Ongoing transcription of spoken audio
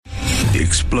The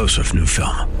explosive new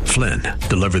film, Flynn,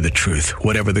 deliver the truth,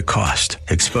 whatever the cost,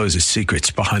 exposes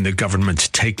secrets behind the government's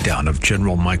takedown of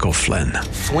General Michael Flynn.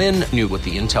 Flynn knew what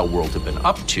the intel world had been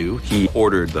up to. He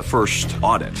ordered the first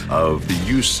audit of the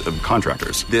use of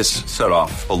contractors. This set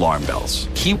off alarm bells.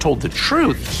 He told the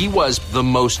truth. He was the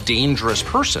most dangerous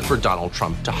person for Donald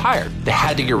Trump to hire. They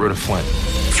had to get rid of Flynn.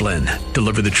 Flynn,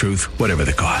 deliver the truth, whatever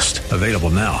the cost. Available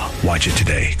now. Watch it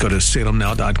today. Go to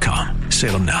salemnow.com.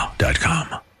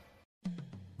 salemnow.com.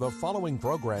 The following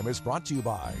program is brought to you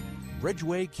by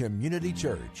Bridgeway Community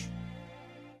Church.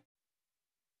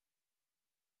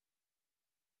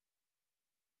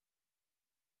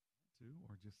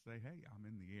 Or just say, hey, I'm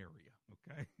in the area,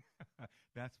 okay?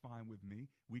 That's fine with me.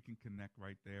 We can connect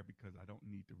right there because I don't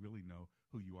need to really know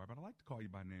who you are. But I like to call you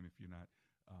by name if you're not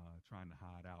trying to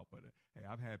hide out. But hey,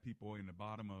 I've had people in the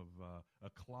bottom of a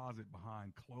closet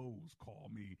behind clothes call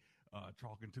me,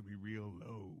 talking to me real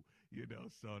low,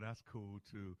 so that's cool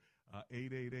too.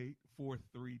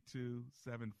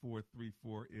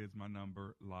 888-432-7434 is my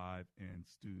number live in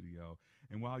studio.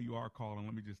 And while you are calling,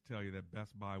 let me just tell you that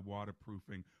Best Buy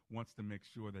Waterproofing wants to make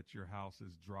sure that your house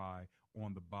is dry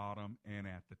on the bottom and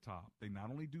at the top. They not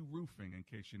only do roofing in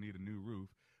case you need a new roof,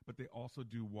 but they also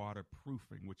do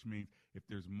waterproofing, which means if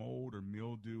there's mold or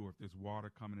mildew or if there's water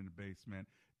coming in the basement,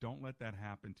 don't let that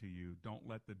happen to you. Don't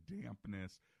let the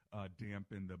dampness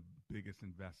dampen the biggest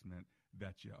investment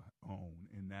that you own,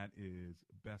 and that is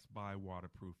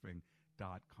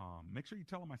bestbuywaterproofing.com. Make sure you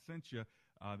tell them I sent you.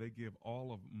 They give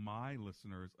all of my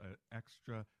listeners an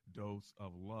extra dose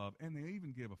of love, and they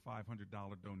even give a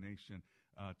 $500 donation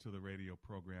to the radio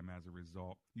program as a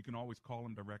result. You can always call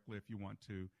them directly if you want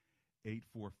to,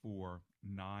 844-980-3707,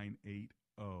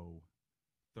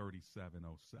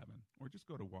 or just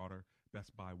go to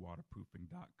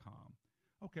bestbuywaterproofing.com.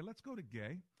 Okay, let's go to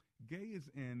Gay. Gay is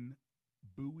in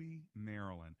Bowie,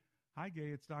 Maryland. Hi,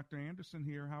 Gay. It's Dr. Anderson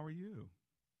here. How are you?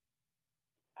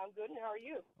 I'm good, and how are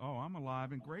you? Oh, I'm alive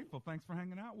and grateful. Thanks for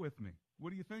hanging out with me. What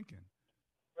are you thinking?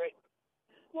 Great.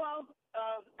 Well,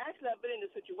 actually, I've been in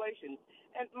this situation,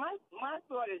 and my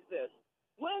thought is this.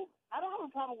 When I don't have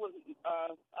a problem with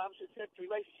opposite-sex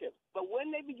relationships, but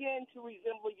when they begin to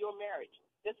resemble your marriage,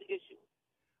 that's the issue.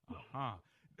 Uh-huh.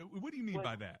 What do you mean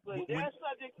by that? What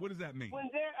does that mean? When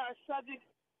there are subjects,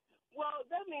 well,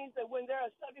 that means that when there are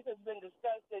subjects that have been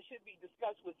discussed that should be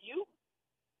discussed with you,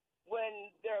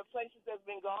 when there are places that have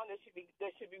been gone that should be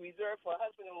reserved for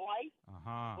husband and wife,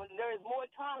 when there is more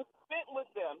time spent with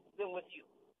them than with you.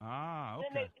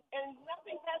 Okay. And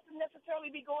nothing has to necessarily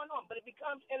be going on, but it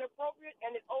becomes inappropriate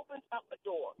and it opens up a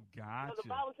door. Gotcha. So the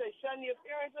Bible says, shun the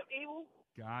appearance of evil.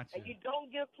 Gotcha. And you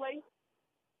don't give place.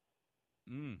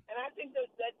 And I think that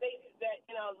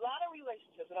in a lot of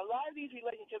relationships, and a lot of these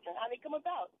relationships and how they come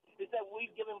about, is that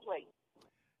we've given place.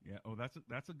 Yeah. Oh, that's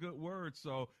a good word.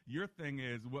 So your thing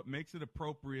is what makes it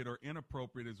appropriate or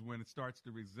inappropriate is when it starts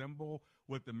to resemble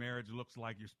what the marriage looks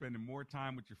like. You're spending more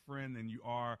time with your friend than you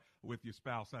are with your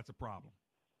spouse. That's a problem.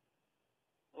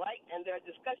 Right. And there are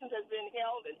discussions that's been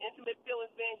held and intimate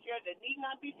feelings being shared that need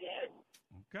not be shared.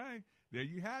 Okay. There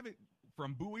you have it.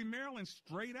 From Bowie, Maryland,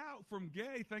 straight out from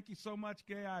Gay. Thank you so much,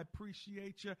 Gay. I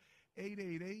appreciate you.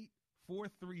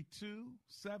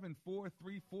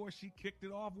 888-432-7434. She kicked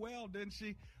it off well, didn't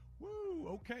she? Woo.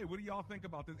 Okay. What do y'all think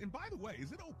about this? And by the way,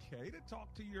 is it okay to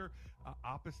talk to your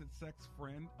opposite sex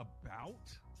friend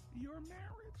about your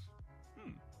marriage?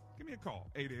 Give me a call.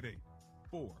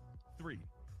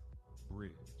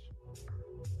 888-43-BRIDGE.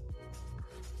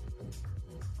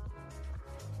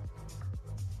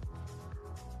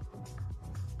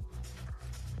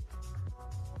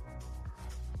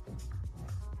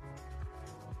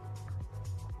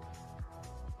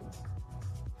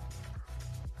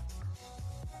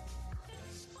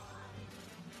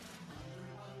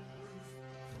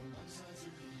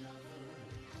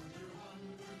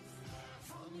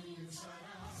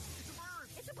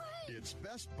 It's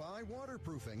Best Buy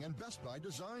Waterproofing and Best Buy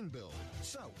Design Build.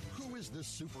 So, who is this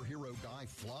superhero guy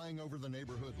flying over the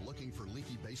neighborhood looking for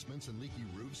leaky basements and leaky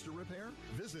roofs to repair?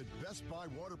 Visit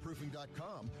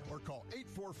BestBuyWaterproofing.com or call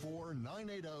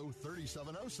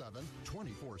 844-980-3707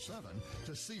 24/7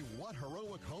 to see what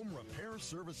heroic home repair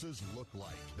services look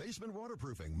like. Basement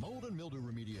waterproofing, mold and mildew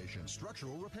remediation,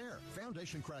 structural repair,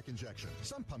 foundation crack injection,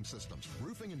 sump pump systems,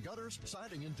 roofing and gutters,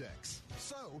 siding and decks.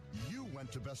 So, you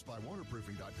went to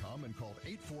BestBuyWaterproofing.com and called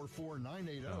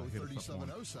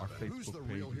 844-980-3707. Who's the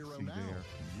real hero now?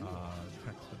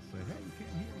 Text us, say, hey, we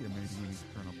can't hear you. Maybe we need to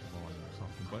turn up the volume or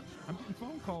something. But I'm getting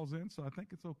phone calls in, so I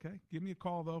think it's okay. Give me a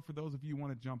call, though, for those of you who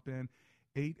want to jump in.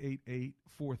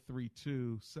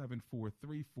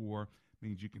 888-432-7434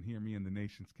 means you can hear me in the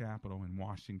nation's capital in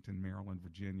Washington, Maryland,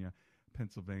 Virginia,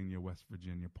 Pennsylvania, West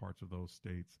Virginia, parts of those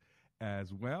states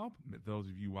as well. Those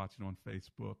of you watching on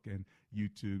Facebook and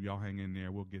YouTube, y'all hang in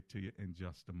there. We'll get to you in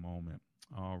just a moment.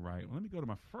 All right. Well, let me go to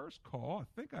my first call. I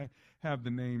think I have the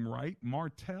name right.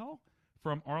 Martell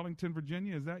from Arlington,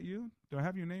 Virginia. Is that you? Do I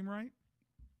have your name right?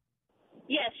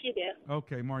 Yes, you do.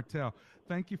 Okay, Martell.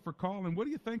 Thank you for calling. What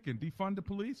are you thinking? Defund the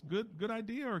police? Good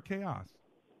idea or chaos?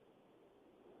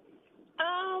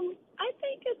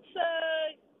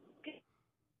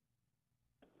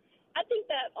 I think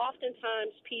that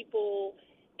oftentimes people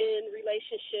in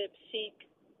relationships seek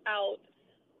out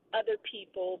other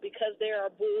people because there are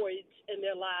voids in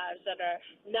their lives that are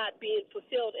not being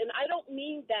fulfilled. And I don't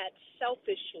mean that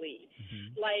selfishly.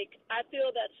 Mm-hmm. Like, I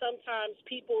feel that sometimes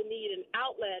people need an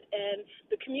outlet, and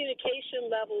the communication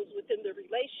levels within the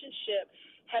relationship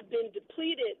have been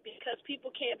depleted because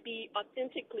people can't be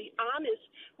authentically honest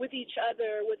with each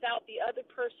other without the other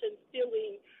person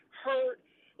feeling hurt.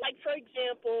 Like, for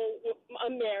example,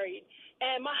 I'm married,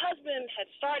 and my husband had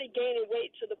started gaining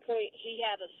weight to the point he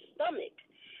had a stomach,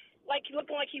 like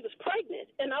looking like he was pregnant.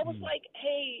 And I was like,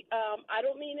 hey, I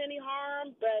don't mean any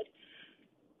harm, but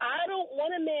I don't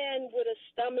want a man with a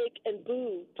stomach and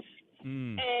boobs.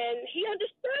 And he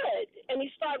understood, and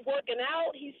he started working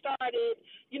out. He started,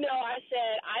 I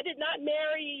said, I did not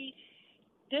marry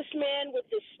this man with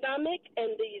this stomach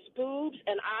and these boobs,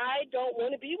 and I don't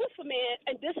want to be with a man,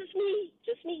 and this is me,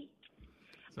 just me.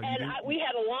 So we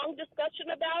had a long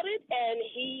discussion about it, and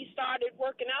he started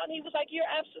working out, and he was like, you're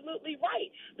absolutely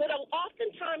right. But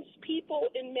oftentimes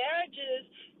people in marriages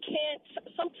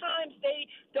sometimes they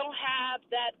don't have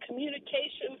that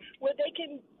communication where they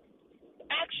can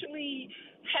actually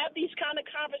have these kind of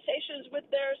conversations with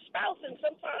their spouse, and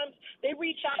sometimes they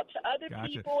reach out to other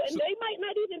people, and they might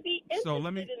not even be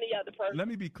interested in the other person. Let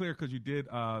me be clear, because you did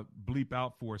bleep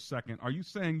out for a second. Are you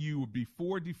saying you would be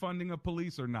for defunding of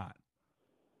police or not?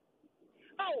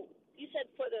 Oh, you said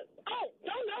no,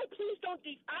 please don't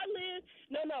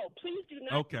please do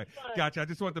not. Okay, gotcha. I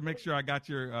just wanted to make sure I got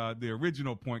your the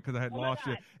original point, because I had lost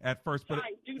you at first. But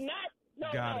do not.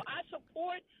 I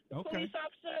support the police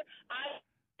officer.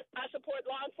 I support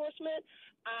law enforcement.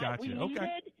 Gotcha. We need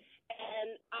it,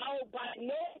 and by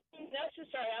no means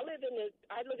necessary. I live in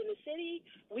the city.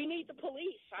 We need the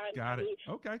police. Got it.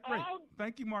 Okay, great.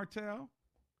 Thank you, Martell.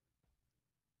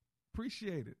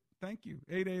 Appreciate it. Thank you.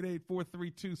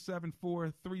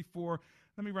 888-432-7434.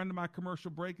 Let me run to my commercial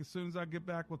break. As soon as I get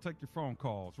back, we'll take your phone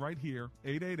calls right here.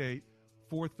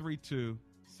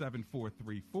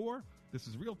 888-432-7434. This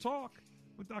is Real Talk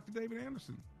with Dr. David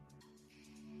Anderson.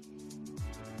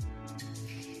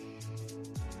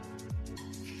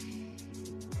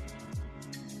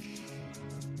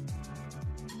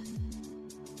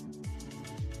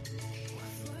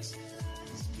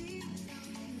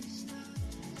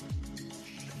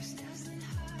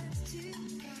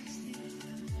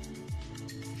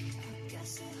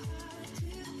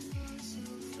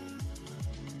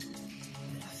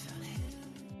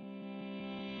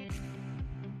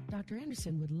 Dr.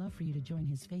 Anderson would love for you to join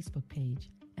his Facebook page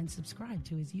and subscribe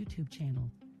to his YouTube channel.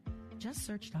 Just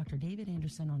search Dr. David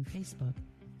Anderson on Facebook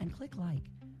and click like,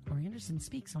 or Anderson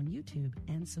Speaks on YouTube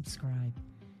and subscribe.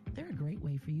 They're a great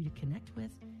way for you to connect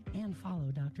with and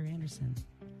follow Dr. Anderson.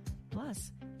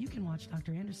 Plus, you can watch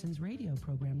Dr. Anderson's radio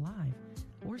program live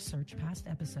or search past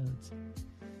episodes.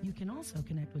 You can also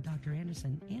connect with Dr.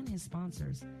 Anderson and his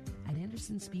sponsors at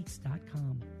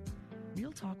AndersonSpeaks.com.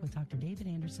 Real Talk with Dr. David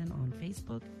Anderson on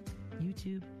Facebook,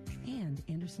 YouTube, and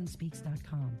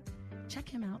AndersonSpeaks.com. Check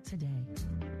him out today.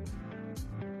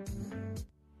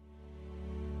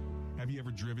 Have you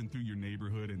ever driven through your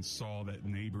neighborhood and saw that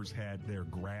neighbors had their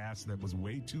grass that was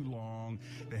way too long?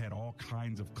 They had all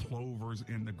kinds of clovers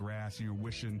in the grass, and you're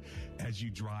wishing as you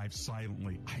drive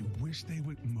silently, I wish they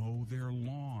would mow their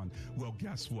lawn. Well,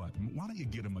 guess what? Why don't you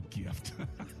get them a gift?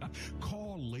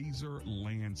 Call Laser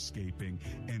Landscaping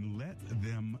and let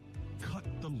them cut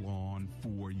the lawn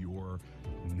for your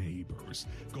neighbors.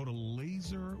 Go to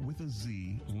Laser with a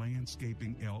Z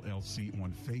Landscaping LLC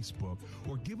on Facebook,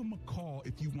 or give them a call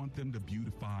if you want them to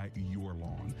beautify your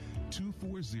lawn.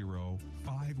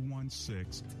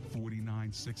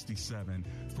 240-516-4967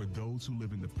 for those who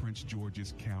live in the Prince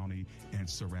George's County and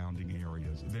surrounding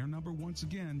areas. Their number, once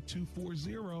again,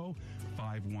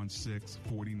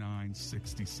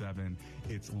 240-516-4967.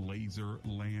 It's Laser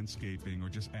Landscaping, or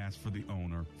just ask for the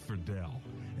owner, Fidel,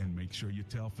 and make sure you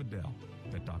tell Fidel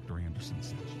that Dr. Anderson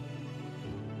sent you.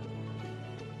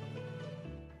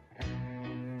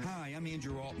 Hi, I'm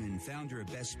Andrew Altman, founder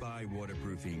of Best Buy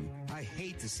Waterproofing. I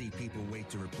hate to see people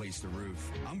wait to replace the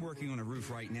roof. I'm working on a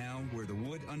roof right now where the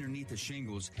wood underneath the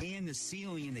shingles and the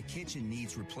ceiling in the kitchen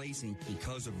needs replacing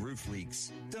because of roof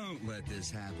leaks. Don't let this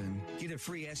happen. Get a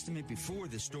free estimate before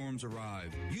the storms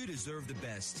arrive. You deserve the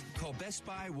best. Call Best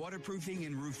Buy Waterproofing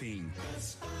and Roofing.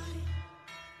 Best Buy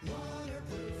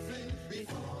Waterproofing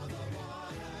before the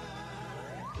water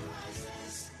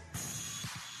rises.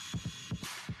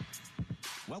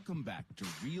 Welcome back to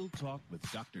Real Talk with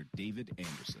Dr. David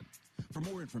Anderson. For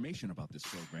more information about this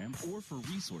program or for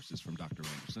resources from Dr.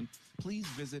 Anderson, please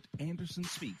visit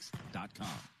AndersonSpeaks.com.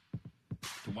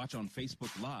 To watch on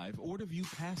Facebook Live or to view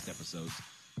past episodes,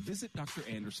 visit Dr.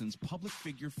 Anderson's public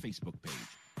figure Facebook page.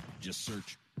 Just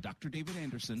search Dr. David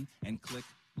Anderson and click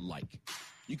like.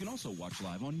 You can also watch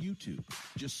live on YouTube.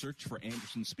 Just search for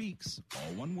Anderson Speaks,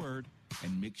 all one word,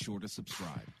 and make sure to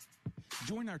subscribe.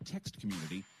 Join our text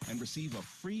community and receive a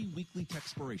free weekly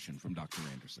textpiration from Dr.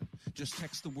 Anderson. Just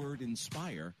text the word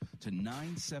INSPIRE to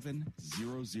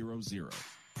 97000.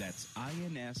 That's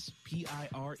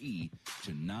INSPIRE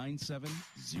to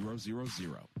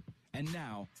 97000. And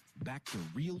now, back to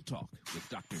Real Talk with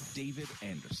Dr. David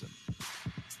Anderson.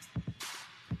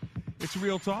 It's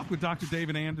Real Talk with Dr.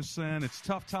 David Anderson. It's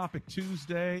Tough Topic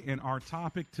Tuesday, and our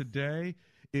topic today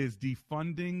is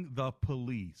defunding the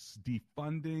police.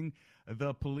 Defunding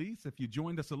the police. If you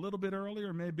joined us a little bit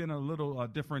earlier, it may have been a little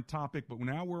different topic, but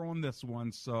now we're on this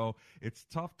one. So it's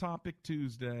Tough Topic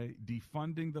Tuesday,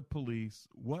 defunding the police.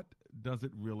 What does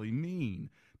it really mean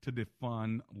to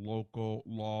defund local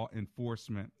law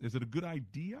enforcement? Is it a good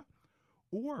idea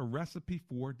or a recipe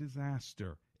for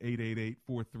disaster?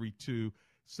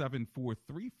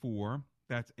 888-432-7434.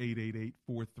 That's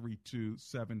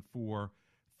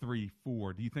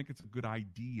 888-432-7434. Do you think it's a good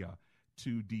idea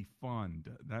to defund?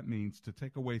 That means to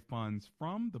take away funds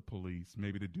from the police,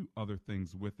 maybe to do other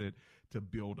things with it to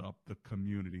build up the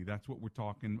community. That's what we're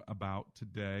talking about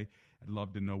today. I'd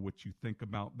love to know what you think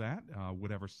about that,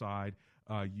 whatever side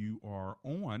you are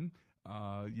on.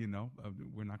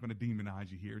 We're not going to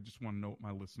demonize you here. Just want to know what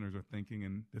my listeners are thinking,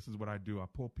 and this is what I do. I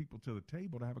pull people to the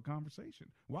table to have a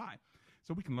conversation. Why?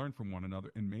 So we can learn from one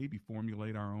another and maybe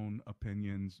formulate our own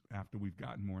opinions after we've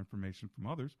gotten more information from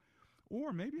others.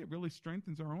 Or maybe it really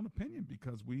strengthens our own opinion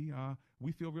because we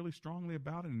feel really strongly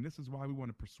about it, and this is why we want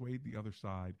to persuade the other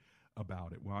side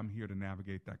about it. Well, I'm here to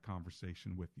navigate that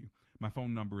conversation with you. My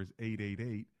phone number is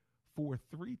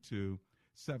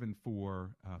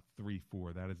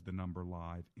 888-432-7434. That is the number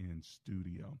live in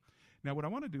studio. Now, what I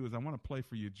want to do is I want to play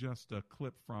for you just a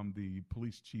clip from the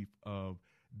police chief of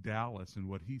Dallas and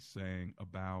what he's saying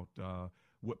about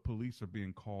what police are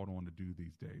being called on to do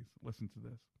these days. Listen to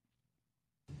this.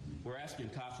 We're asking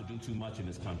cops to do too much in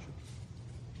this country.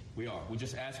 We are. We're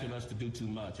just asking us to do too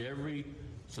much. Every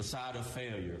societal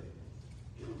failure,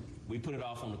 we put it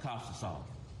off on the cops to solve.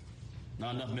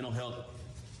 Not enough mental health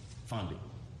funding.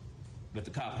 Let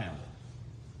the cop handle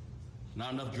it.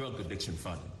 Not enough drug addiction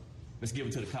funding. Let's give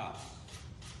it to the cops.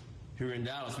 Here in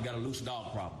Dallas, we got a loose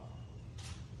dog problem.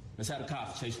 Let's have the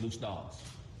cops chase loose dogs.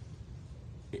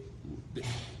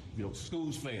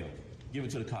 Schools fail. Give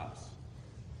it to the cops.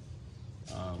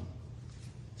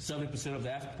 70% of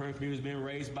the African community is being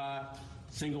raised by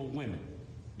single women.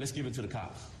 Let's give it to the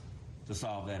cops to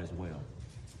solve that as well.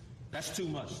 That's too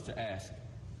much to ask.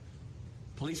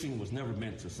 Policing was never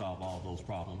meant to solve all those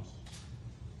problems.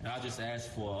 And I just ask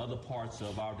for other parts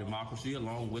of our democracy,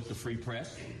 along with the free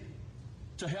press,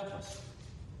 to help us.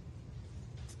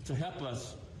 To help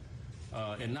us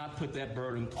and not put that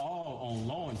burden all on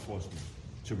law enforcement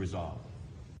to resolve.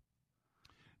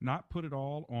 Not put it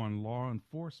all on law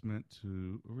enforcement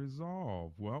to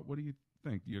resolve. Well, what do you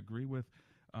think? Do you agree with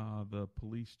the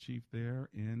police chief there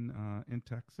in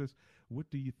Texas? What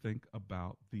do you think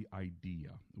about the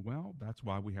idea? Well, that's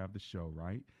why we have the show,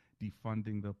 right?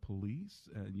 Defunding the police.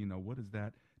 What does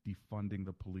that defunding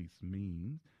the police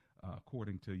mean?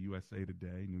 According to USA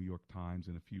Today, New York Times,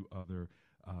 and a few other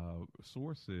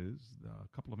sources, a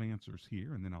couple of answers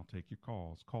here, and then I'll take your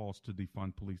calls. Calls to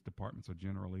defund police departments are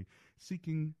generally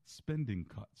seeking spending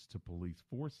cuts to police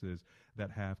forces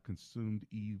that have consumed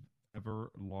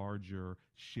ever larger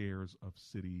shares of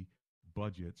city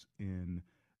budgets in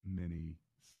many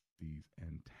cities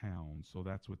and towns. So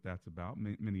that's what that's about.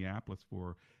 Minneapolis,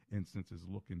 for instance, is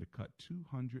looking to cut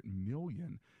 $200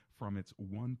 million from its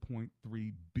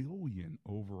 $1.3 billion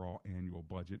overall annual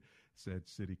budget, said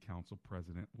City Council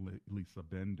President Lisa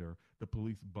Bender. The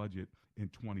police budget in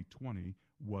 2020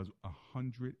 was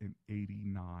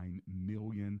 $189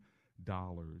 million.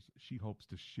 She hopes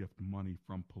to shift money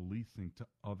from policing to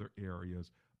other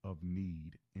areas of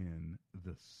need in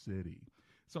the city.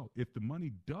 So if the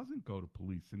money doesn't go to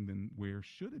policing, then where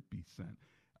should it be sent?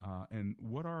 And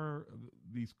what are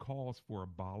these calls for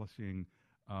abolishing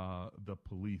the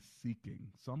police seeking?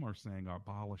 Some are saying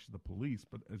abolish the police,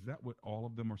 but is that what all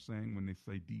of them are saying when they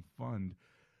say defund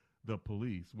the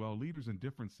police? Well, leaders in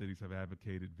different cities have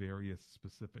advocated various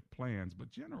specific plans,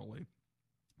 but generally,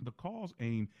 the calls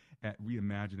aim at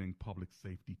reimagining public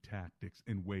safety tactics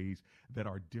in ways that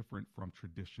are different from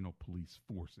traditional police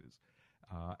forces.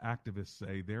 Activists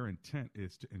say their intent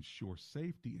is to ensure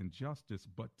safety and justice,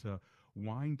 but to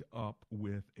wind up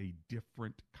with a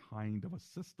different kind of a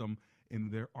system. And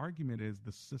their argument is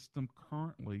the system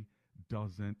currently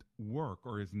doesn't work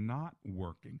or is not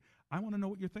working. I want to know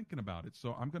what you're thinking about it.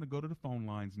 So I'm going to go to the phone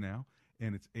lines now,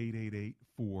 and it's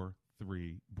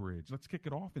 888-43-BRIDGE. Let's kick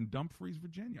it off in Dumfries,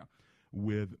 Virginia,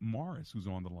 with Morris, who's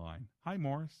on the line. Hi,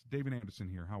 Morris. David Anderson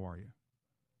here. How are you?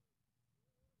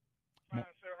 Fine,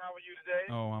 sir. How are you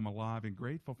today? Oh, I'm alive and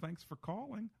grateful. Thanks for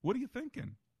calling. What are you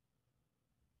thinking?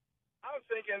 I was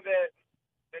thinking that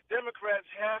the Democrats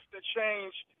have to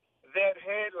change that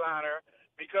headliner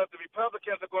because the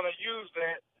Republicans are going to use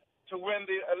that to win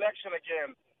the election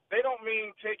again. They don't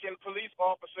mean taking police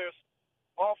officers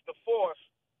off the force,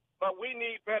 but we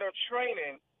need better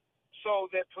training so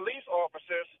that police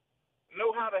officers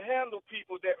know how to handle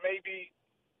people that may be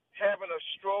having a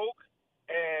stroke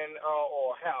and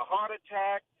or have a heart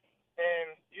attack,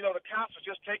 and the cops are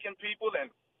just taking people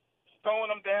and throwing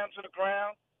them down to the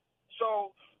ground.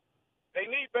 So they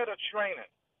need better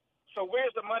training. So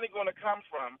where's the money going to come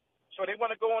from? So they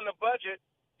want to go in the budget,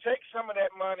 take some of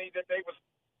that money that they was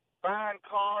buying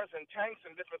cars and tanks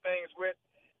and different things with,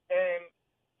 and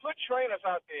put trainers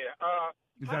out there.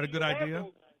 Is that a good idea?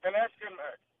 And ask them,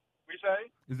 we say?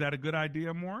 Is that a good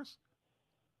idea, Morris?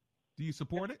 Do you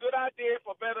support it? It's a good idea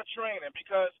for better training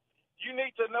because you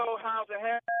need to know how to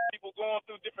handle people going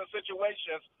through different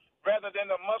situations rather than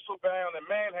to muscle bound and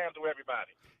manhandle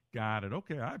everybody. Got it.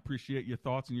 Okay, I appreciate your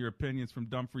thoughts and your opinions from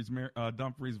Dumfries,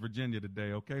 Virginia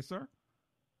today. Okay, sir?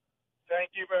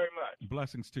 Thank you very much.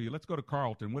 Blessings to you. Let's go to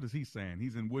Carlton. What is he saying?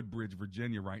 He's in Woodbridge,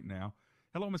 Virginia right now.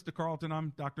 Hello, Mr. Carlton.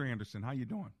 I'm Dr. Anderson. How you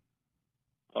doing?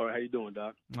 All right. How you doing,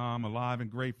 Doc? I'm alive and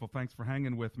grateful. Thanks for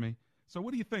hanging with me. So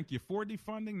what do you think? You for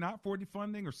defunding, not for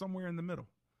defunding, or somewhere in the middle?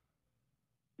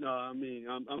 No, I mean,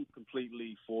 I'm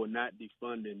completely for not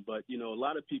defunding, but, a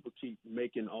lot of people keep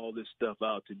making all this stuff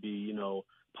out to be,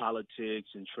 politics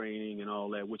and training and all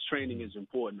that, which training is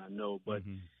important, I know, but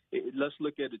let's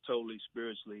look at it totally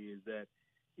spiritually is that,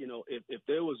 if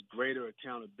there was greater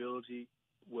accountability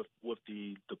with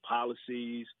the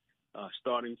policies,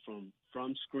 starting from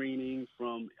screening,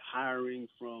 from hiring,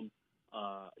 from,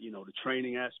 the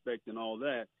training aspect and all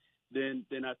that, then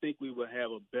I think we would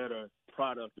have a better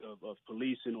product of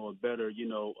policing or a better,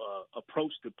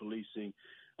 approach to policing.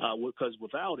 Because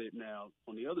without it now,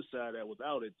 on the other side of that,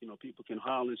 without it, people can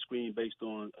holler and scream based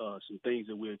on some things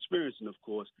that we're experiencing, of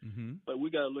course. But we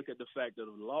got to look at the fact that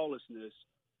lawlessness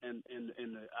and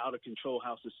the out of control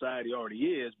how society already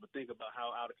is, but think about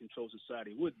how out of control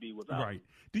society would be without Right.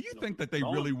 Do you think that they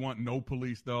really want no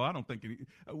police, though? I don't think any.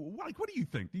 What do you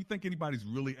think? Do you think anybody's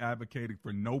really advocating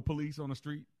for no police on the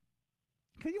street?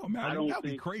 Can you imagine? That'd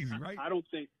be crazy, right? I don't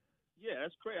think. Yeah,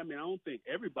 that's crazy. I mean, I don't think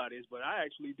everybody is, but I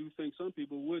actually do think some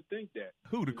people would think that.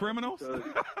 Who, the criminals?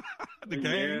 The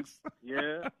gangs?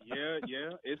 Yeah.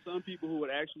 It's some people who would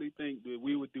actually think that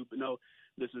we would do. No,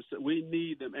 we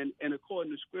need them. And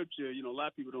according to Scripture, a lot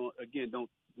of people don't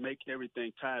make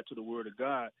everything tied to the Word of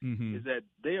God. Is that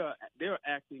they are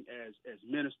acting as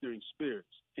ministering spirits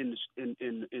in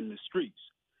the streets.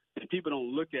 And people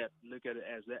don't look at it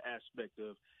as that aspect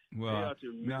of. Well,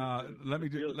 let me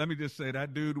just say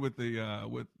that dude with the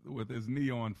with his knee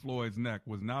on Floyd's neck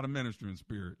was not a ministering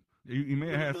spirit. He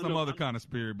may have had some other kind of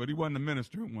spirit, but he wasn't a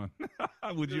ministering one.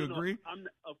 Would you agree?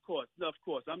 Of course.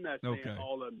 I'm not saying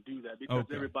all of them do that because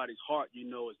everybody's heart, is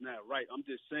not right. I'm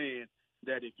just saying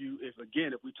that if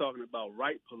we're talking about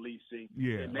right policing,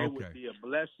 then they would be a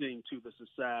blessing to the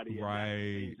society.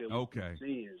 Right. Okay.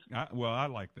 I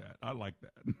like that.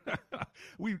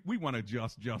 We want a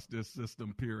just justice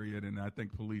system, period, and I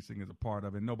think policing is a part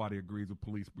of it. Nobody agrees with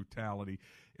police brutality,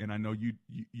 and I know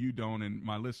you don't, and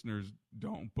my listeners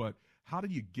don't. But how do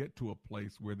you get to a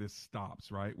place where this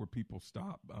stops, right? Where people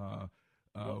stop?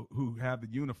 Who have the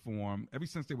uniform ever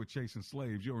since they were chasing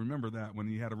slaves. You'll remember that when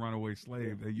you had a runaway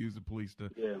slave, they used the police to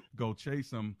go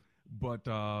chase them. But,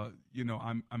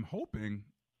 I'm hoping,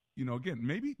 again,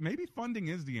 maybe funding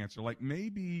is the answer. Like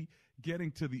maybe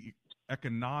getting to the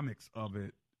economics of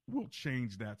it will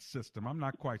change that system. I'm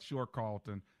not quite sure,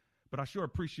 Carlton, but I sure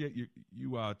appreciate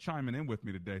you chiming in with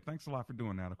me today. Thanks a lot for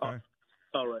doing that. Okay.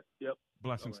 All right. Yep.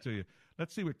 Blessings to you.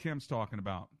 Let's see what Kim's talking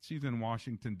about. She's in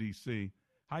Washington, D.C.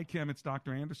 Hi, Kim. It's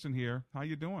Dr. Anderson here. How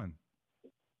you doing?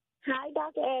 Hi,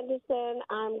 Dr. Anderson.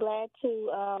 I'm glad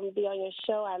to be on your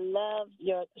show. I love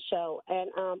your show.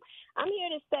 And I'm here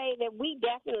to say that we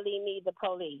definitely need the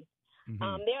police.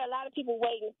 Mm-hmm. There are a lot of people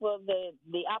waiting for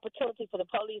the opportunity for the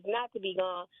police not to be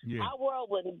gone. Yeah. Our world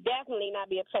would definitely not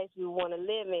be a place we want to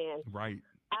live in. Right.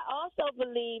 I also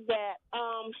believe that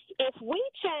if we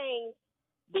change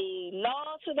the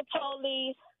laws to the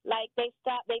police, like they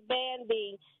banned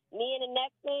the knee in the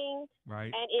neck thing,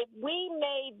 right? And if we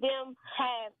made them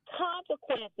have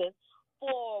consequences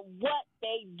for what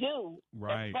they do,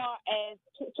 right, as far as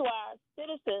to our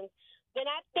citizens, then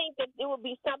I think that it would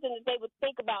be something that they would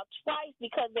think about twice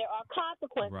because there are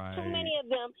consequences. Right. Too many of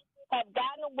them have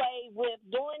gotten away with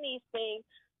doing these things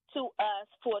to us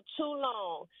for too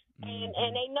long. And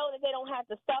they know that they don't have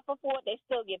to suffer for it. They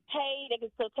still get paid. They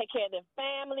can still take care of their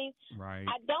families. Right.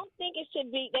 I don't think they should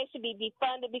be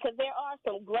defunded because there are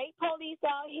some great police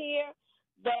out here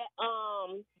that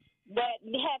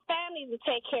have families to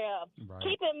take care of. Right.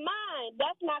 Keep in mind,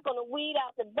 that's not going to weed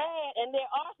out the bad, and there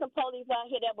are some police out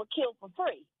here that will kill for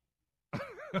free.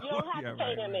 You don't have to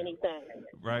pay them anything.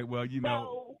 Right. Well, you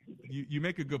know, you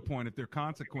make a good point. If there are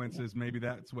consequences, maybe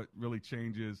that's what really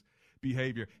changes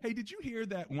behavior. Hey, did you hear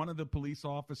that one of the police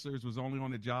officers was only on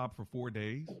the job for 4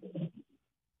 days?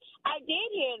 I did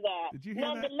hear that. Did you hear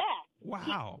Nonetheless, that?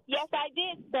 Wow. Yes, I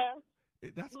did, sir.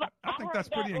 I think that's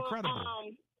pretty incredible.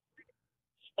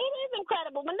 It is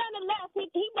incredible, but nonetheless, he's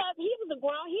a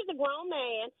grown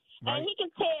man, right. And he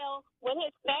can tell when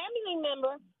his family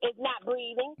member is not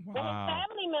breathing, when his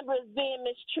family member is being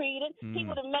mistreated. He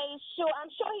would have made sure. I'm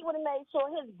sure he would have made sure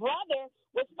his brother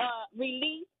was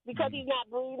released because he's not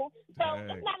breathing. So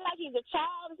it's not like he's a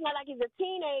child. It's not like he's a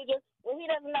teenager when he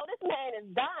doesn't know this man is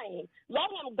dying. Let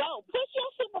him go. Push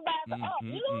your supervisor up.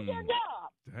 You lose your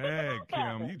job. Hey,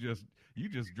 Kim, you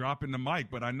just dropping the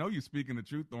mic, but I know you're speaking the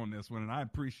truth on this one, and I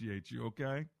appreciate you.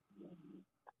 Okay.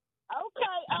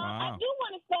 Okay. I do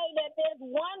want to say that there's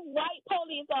one white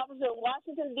police officer in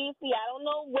Washington, D.C. I don't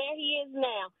know where he is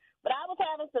now, but I was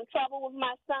having some trouble with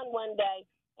my son one day,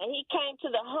 and he came to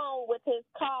the home with his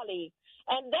colleague.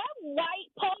 And that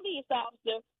white police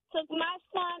officer took my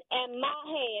son and my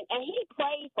hand, and he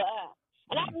prayed for us.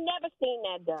 And I've never seen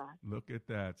that done. Look at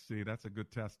that. See, that's a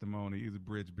good testimony. He's a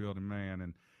bridge-building man,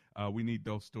 and we need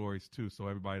those stories, too, so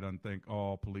everybody doesn't think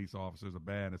all police officers are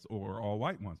bad or all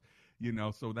white ones. You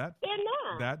know, so that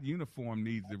uniform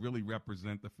needs to really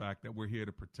represent the fact that we're here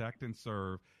to protect and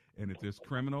serve. And if there's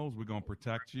criminals, we're going to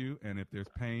protect you. And if there's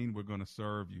pain, we're going to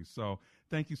serve you. So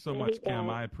thank you so much, Kim.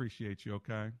 I appreciate you,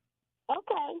 okay?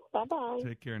 Okay. Bye-bye.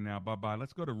 Take care now. Bye-bye.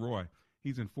 Let's go to Roy.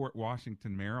 He's in Fort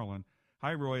Washington, Maryland.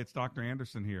 Hi, Roy. It's Dr.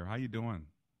 Anderson here. How you doing?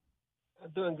 I'm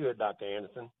doing good, Dr.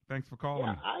 Anderson. Thanks for calling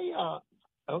me.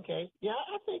 Okay. Yeah,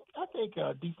 I think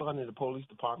defunding the police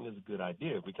department is a good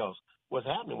idea because what's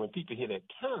happening when people hear that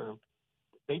term,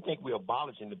 they think we're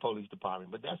abolishing the police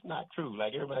department, but that's not true.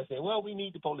 Like everybody's saying, well, we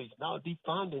need the police. No,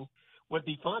 what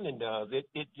defunding does,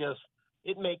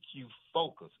 it makes you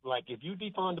focus. Like if you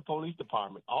defund the police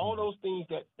department, all those things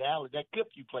that clip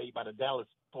you played by the Dallas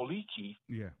police chief,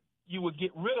 you would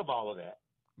get rid of all of that.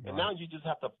 Right. And now you just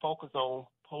have to focus on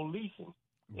policing.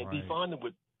 And defunding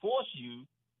would force you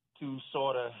to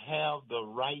sort of have the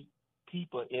right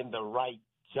people in the right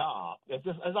job. It's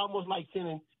almost like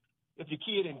sending, if your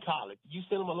kid in college, you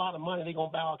send them a lot of money, they're going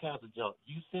to buy all kinds of junk.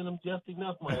 You send them just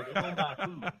enough money, they're going to buy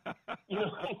food.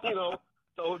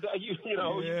 So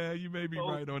you may be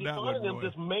right on that one, them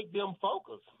just make them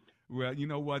focus. Well, you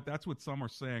know what? That's what some are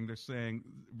saying. They're saying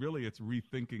really it's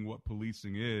rethinking what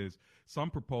policing is.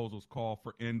 Some proposals call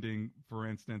for ending, for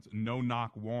instance,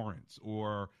 no-knock warrants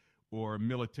or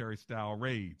military-style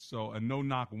raids. So a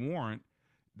no-knock warrant,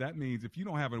 that means if you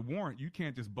don't have a warrant, you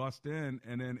can't just bust in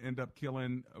and then end up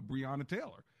killing Breonna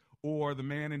Taylor or the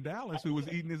man in Dallas who was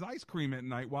eating his ice cream at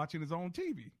night watching his own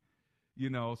TV. You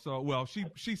know, so, well,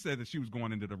 she said that she was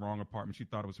going into the wrong apartment. She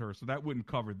thought it was her. So that wouldn't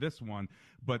cover this one.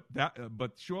 But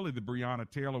surely the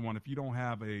Breonna Taylor one, if you don't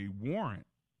have a warrant,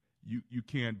 you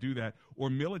can't do that. Or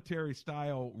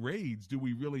military-style raids, do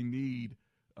we really need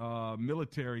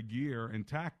military gear and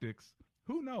tactics?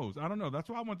 Who knows? I don't know. That's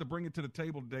why I wanted to bring it to the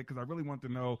table today because I really want to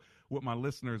know what my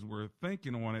listeners were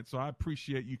thinking on it. So I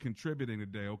appreciate you contributing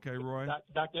today. Okay, Roy?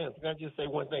 Dr. Anderson, can I just say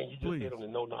one thing? You just said on the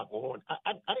no-knock warrant.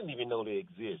 I didn't even know they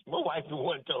exist. My wife the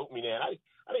one told me that.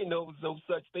 I didn't know there was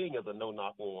no such thing as a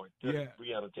no-knock warrant. Just the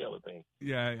Breonna Taylor thing.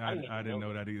 Yeah, I didn't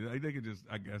know that either. They could just,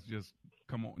 I guess, just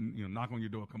come on, knock on your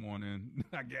door, come on in,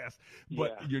 I guess.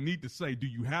 But you need to say, do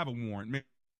you have a warrant?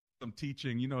 some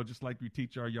teaching, just like we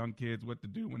teach our young kids what to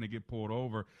do when they get pulled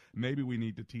over. Maybe we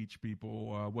need to teach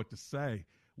people what to say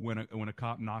when a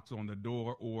cop knocks on the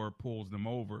door or pulls them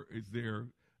over.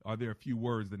 Are there a few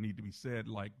words that need to be said,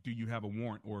 like, do you have a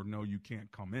warrant, or no, you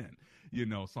can't come in,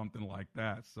 something like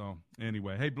that. So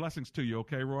anyway, hey, blessings to you.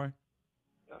 Okay, Roy?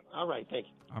 All right. Thank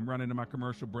you. I'm running to my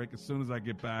commercial break. As soon as I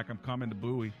get back, I'm coming to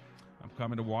Bowie. I'm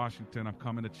coming to Washington. I'm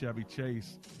coming to Chevy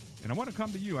Chase. And I want to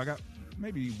come to you. I got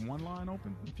maybe one line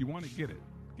open. If you want to get it,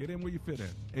 get in where you fit in.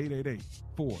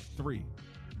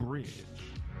 888-43-BRIDGE.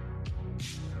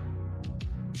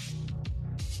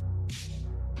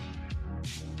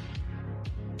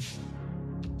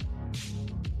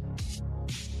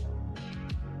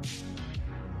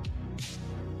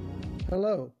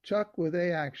 Hello, Chuck with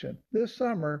A-Action. This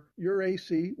summer, your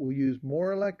AC will use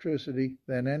more electricity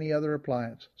than any other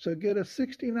appliance. So get a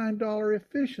 $69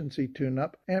 efficiency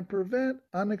tune-up and prevent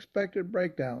unexpected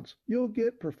breakdowns. You'll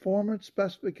get performance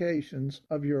specifications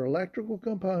of your electrical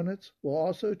components. We'll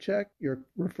also check your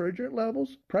refrigerant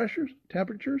levels, pressures,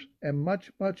 temperatures, and much,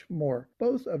 much more,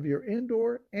 both of your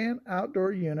indoor and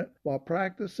outdoor unit, while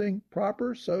practicing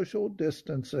proper social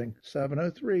distancing.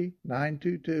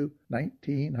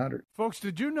 703-922-1900. Folks,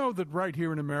 did you know that right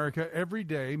here in America, every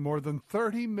day, more than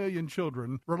 30 million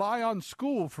children rely on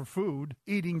school for food,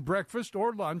 eating breakfast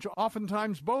or lunch,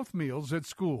 oftentimes both meals at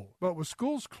school. But with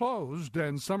schools closed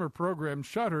and summer programs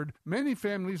shuttered, many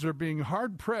families are being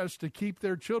hard-pressed to keep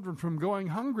their children from going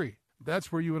hungry.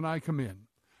 That's where you and I come in.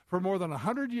 For more than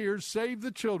 100 years, Save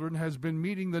the Children has been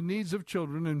meeting the needs of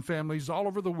children and families all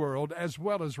over the world, as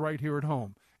well as right here at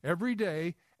home, every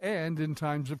day and in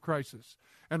times of crisis.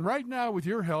 And right now, with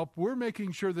your help, we're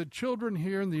making sure that children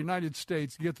here in the United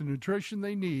States get the nutrition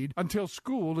they need until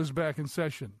school is back in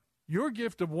session. Your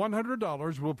gift of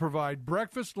 $100 will provide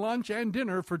breakfast, lunch, and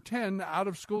dinner for 10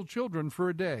 out-of-school children for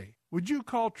a day. Would you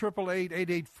call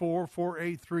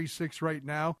 888-884-4836 right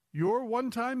now? Your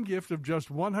one-time gift of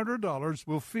just $100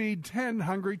 will feed 10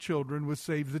 hungry children with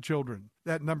Save the Children.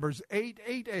 That number's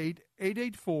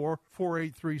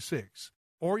 888-884-4836.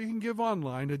 Or you can give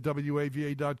online at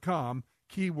WAVA.com.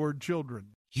 Keyword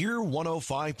children. Hear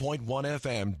 105.1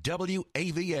 FM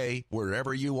WAVA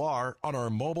wherever you are on our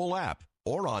mobile app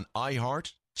or on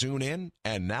iHeart, TuneIn,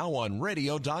 and now on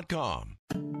radio.com.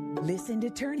 Listen to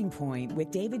Turning Point with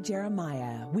David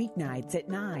Jeremiah, weeknights at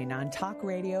 9 on Talk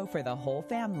Radio for the whole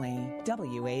family,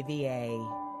 WAVA.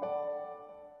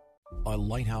 A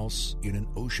lighthouse in an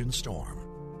ocean storm.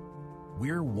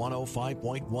 We're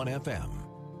 105.1 FM,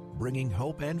 bringing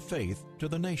hope and faith to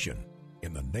the nation.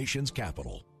 In the nation's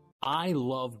capital. I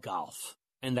love golf,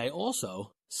 and I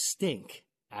also stink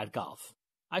at golf.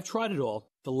 I've tried it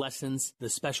all. The lessons, the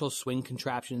special swing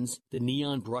contraptions, the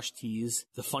neon brush tees,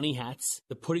 the funny hats,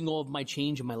 the putting all of my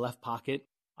change in my left pocket.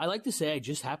 I like to say I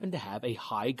just happen to have a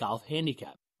high golf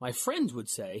handicap. My friends would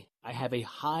say I have a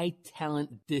high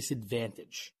talent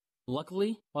disadvantage.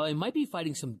 Luckily, while I might be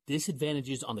fighting some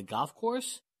disadvantages on the golf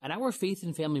course, at our Faith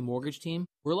and Family Mortgage team,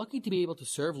 we're lucky to be able to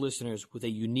serve listeners with a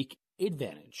unique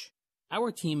advantage.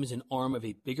 Our team is an arm of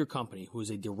a bigger company who is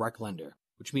a direct lender,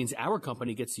 which means our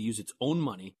company gets to use its own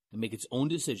money and make its own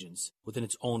decisions within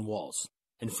its own walls.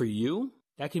 And for you,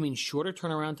 that can mean shorter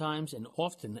turnaround times and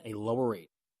often a lower rate,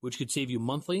 which could save you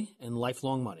monthly and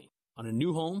lifelong money on a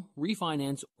new home,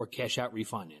 refinance, or cash out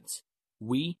refinance.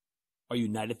 We are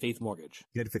United Faith Mortgage.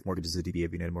 United Faith Mortgage is a DBA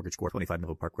of United Mortgage Corp. 25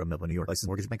 Melville Park Road, Melville, New York. Licensed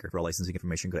mortgage banker. For all licensing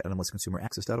information, go to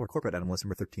NMLSConsumerAccess.org. Corporate NMLS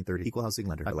number 1330. Equal housing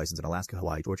lender. Licensed in Alaska,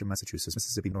 Hawaii, Georgia, Massachusetts,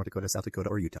 Mississippi, North Dakota, South Dakota,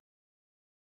 or Utah.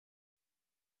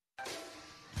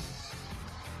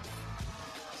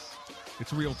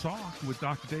 It's Real Talk with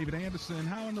Dr. David Anderson.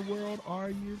 How in the world are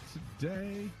you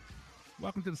today?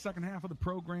 Welcome to the second half of the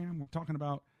program. We're talking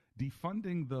about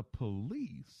defunding the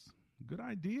police. Good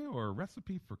idea or a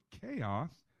recipe for chaos?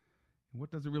 What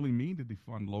does it really mean to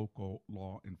defund local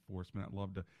law enforcement? I'd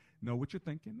love to know what you're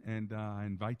thinking, and I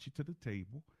invite you to the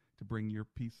table to bring your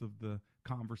piece of the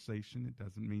conversation. It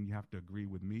doesn't mean you have to agree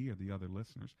with me or the other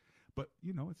listeners, but,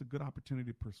 it's a good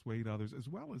opportunity to persuade others as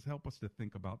well as help us to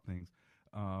think about things,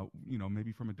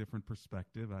 maybe from a different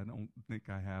perspective. I don't think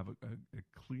I have a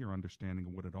clear understanding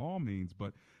of what it all means,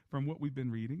 but from what we've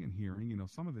been reading and hearing,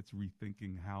 some of it's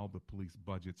rethinking how the police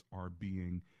budgets are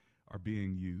being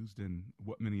used, and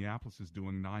what Minneapolis is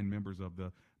doing. 9 members of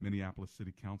the Minneapolis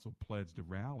City Council pledged to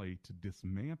rally to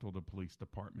dismantle the police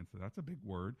department. So that's a big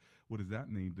word. What does that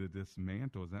mean, to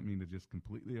dismantle? Does that mean to just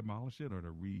completely abolish it or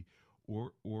to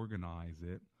reorganize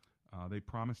it? They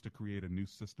promised to create a new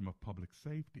system of public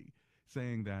safety,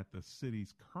 saying that the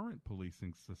city's current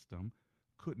policing system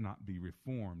could not be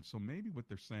reformed. So maybe what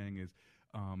they're saying is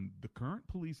the current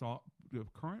police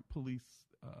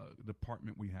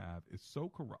department we have is so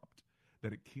corrupt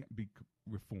that it can't be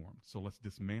reformed. So let's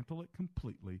dismantle it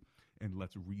completely and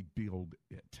let's rebuild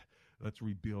it. Let's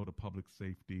rebuild a public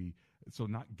safety. So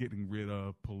not getting rid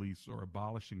of police or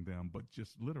abolishing them, but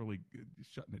just literally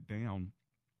shutting it down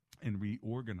and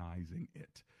reorganizing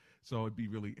it. So it'd be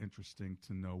really interesting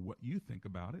to know what you think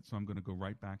about it. So I'm going to go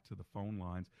right back to the phone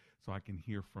lines so I can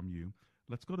hear from you.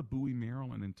 Let's go to Bowie,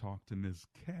 Maryland, and talk to Ms.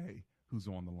 Kay, who's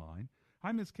on the line.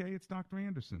 Hi, Ms. Kay. It's Dr.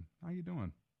 Anderson. How you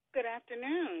doing? Good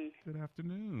afternoon. Good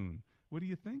afternoon. What do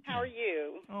you think? How are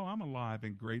you? Oh, I'm alive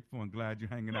and grateful and glad you're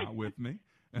hanging out with me.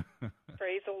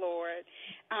 Praise the Lord.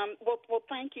 Well,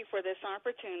 thank you for this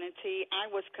opportunity. I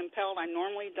was compelled. I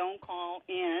normally don't call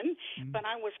in, but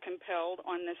I was compelled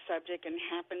on this subject and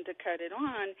happened to cut it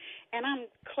on. And I'm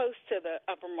close to the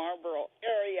Upper Marlboro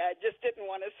area. I just didn't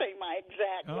want to say my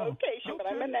exact location, but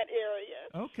I'm in that area.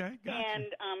 Okay, gotcha.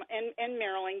 And in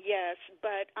Maryland, yes.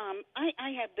 But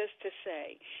I have this to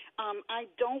say. I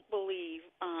don't believe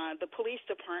the police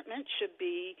department should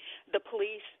be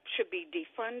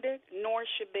defunded, nor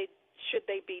should they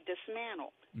be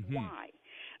dismantled. Mm-hmm. Why?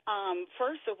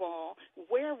 First of all,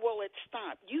 where will it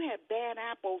stop? You have bad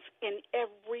apples in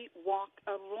every walk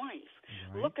of life.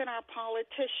 Right. Look at our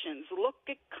politicians. Look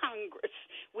at Congress.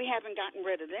 We haven't gotten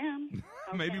rid of them.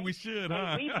 Okay? Maybe we should,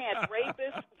 huh? And we've had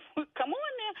rapists. Come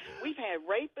on now. We've had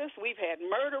rapists. We've had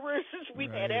murderers.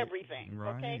 We've had everything.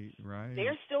 Right, okay? right.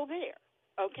 They're still there.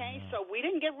 Okay? Yeah. So we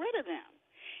didn't get rid of them.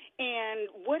 And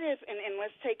what if, and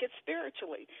let's take it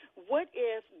spiritually, what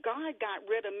if God got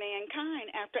rid of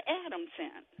mankind after Adam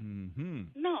sinned?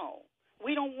 Mm-hmm. No,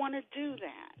 we don't want to do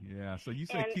that. Yeah, so you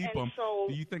say keep them. So,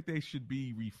 do you think they should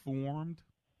be reformed?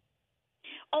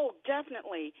 Oh,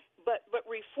 definitely. But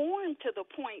reform to the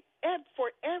point,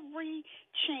 for every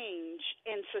change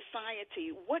in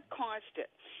society, what caused it?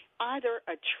 Either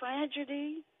a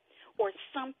tragedy or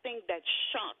something that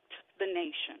shocked the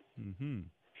nation. Mm-hmm.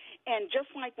 And just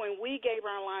like when we gave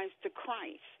our lives to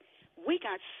Christ, we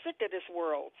got sick of this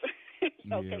world.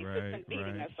 System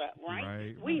beating us up,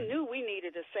 right? We knew we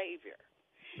needed a Savior.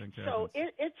 So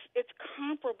it's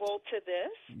comparable to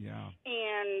this. Yeah.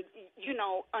 And,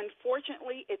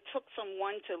 unfortunately, it took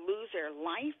someone to lose their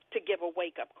life to give a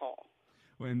wake-up call.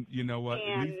 And you know what?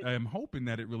 I'm hoping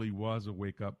that it really was a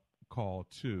wake-up call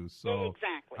too. So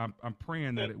exactly. I'm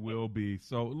praying that it will be.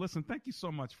 So listen, thank you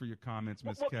so much for your comments,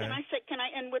 Ms. Kay. Can I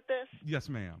end with this? Yes,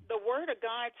 ma'am. The Word of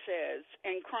God says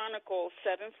in Chronicles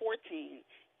 7:14,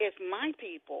 if my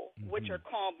people, which are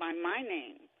called by my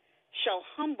name, shall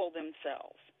humble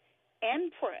themselves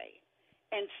and pray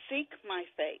and seek my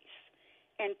face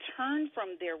and turn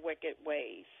from their wicked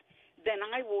ways, then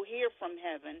I will hear from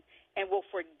heaven and will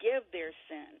forgive their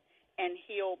sin and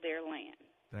heal their land.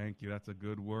 Thank you. That's a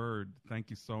good word. Thank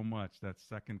you so much. That's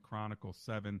 2 Chronicles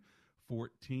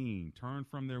 7:14. Turn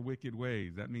from their wicked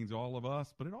ways. That means all of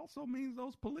us, but it also means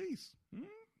those police.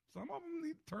 Some of them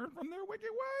need to turn from their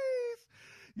wicked ways.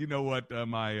 You know what?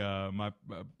 My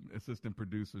assistant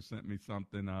producer sent me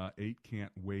something,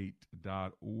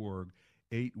 8can'twait.org.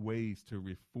 8 ways to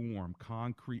reform,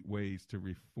 concrete ways to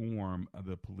reform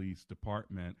the police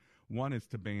department. 1 is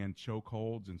to ban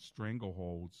chokeholds and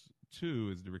strangleholds. 2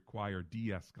 is to require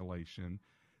de-escalation.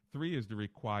 3 is to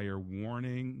require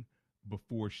warning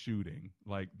before shooting.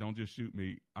 Like, don't just shoot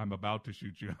me. I'm about to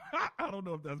shoot you. I don't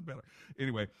know if that's better.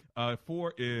 Anyway,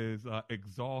 4 is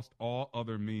exhaust all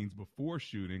other means before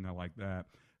shooting. I like that.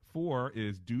 4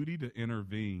 is duty to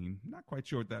intervene. Not quite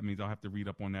sure what that means. I'll have to read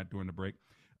up on that during the break.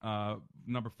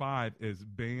 Number 5 is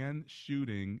ban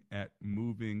shooting at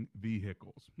moving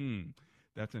vehicles.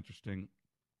 That's interesting.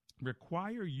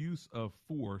 Require use of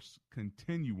force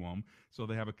continuum. So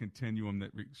they have a continuum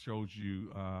that shows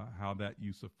you how that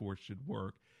use of force should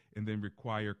work. And then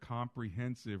require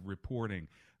comprehensive reporting.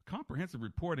 Comprehensive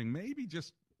reporting, maybe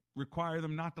just require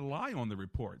them not to lie on the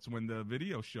reports when the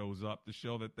video shows up to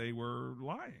show that they were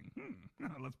lying.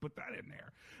 Let's put that in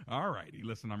there. All righty.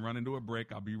 Listen, I'm running to a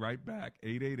break. I'll be right back.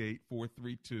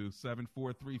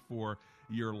 888-432-7434.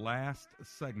 Your last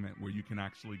segment where you can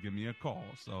actually give me a call.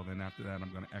 So then after that,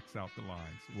 I'm going to X out the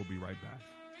lines. We'll be right back.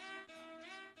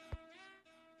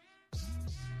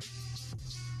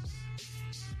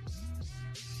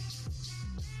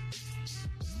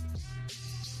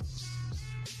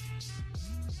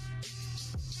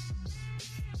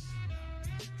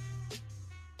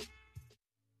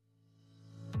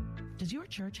 Does your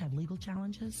church have legal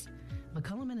challenges?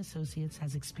 McCullum & Associates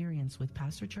has experience with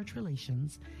pastor-church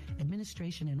relations,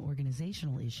 administration and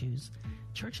organizational issues,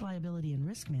 church liability and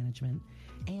risk management,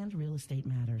 and real estate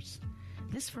matters.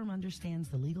 This firm understands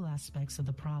the legal aspects of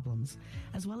the problems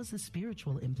as well as the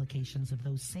spiritual implications of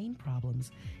those same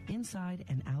problems inside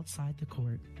and outside the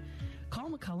court. Call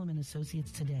McCullum and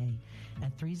Associates today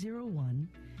at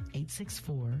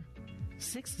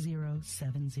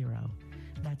 301-864-6070.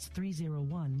 That's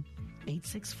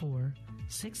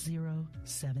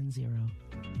 301-864-6070.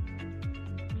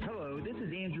 Hello, this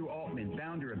is Andrew Altman,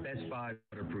 founder of Best Buy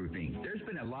Waterproofing. There's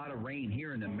been a lot of rain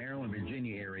here in the Maryland,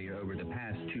 Virginia area over the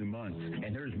past 2 months,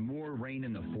 and there's more rain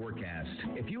in the forecast.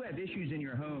 If you have issues in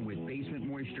your home with basement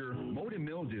moisture, mold and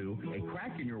mildew, a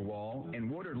crack in your wall,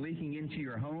 and water leaking into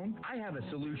your home, I have a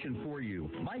solution for you.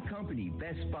 My company,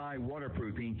 Best Buy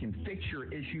Waterproofing, can fix your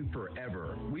issue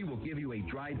forever. We will give you a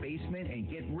dry basement and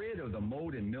get rid of the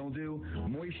mold and mildew,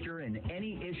 moisture, and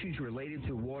any issues related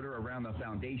to water around the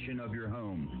foundation of your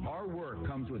home. Our work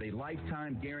comes with a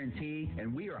lifetime guarantee,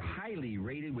 and we are highly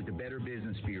rated with the Better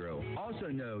Business Bureau. Also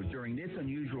know, during this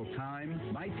unusual time,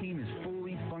 my team is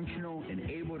fully functional and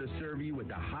able to serve you with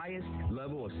the highest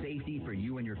level of safety for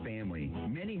you and your family.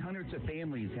 Many hundreds of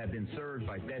families have been served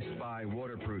by Best Buy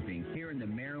Waterproofing here in the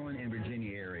Maryland and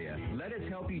Virginia area. Let us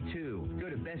help you too. Go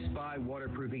to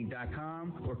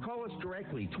bestbuywaterproofing.com or call us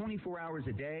directly 24 hours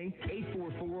a day,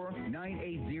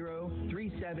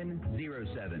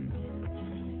 844-980-3707.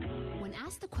 When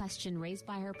asked the question raised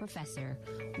by her professor,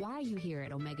 why are you here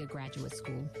at Omega Graduate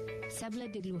School?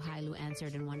 Sebla Diglu-Hailu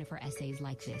answered in one of her essays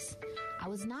like this: I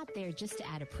was not there just to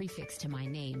add a prefix to my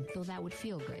name, though that would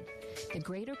feel good. The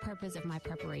greater purpose of my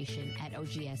preparation at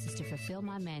OGS is to fulfill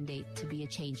my mandate to be a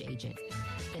change agent.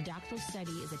 The doctoral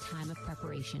study is a time of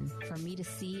preparation for me to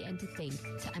see and to think,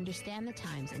 to understand the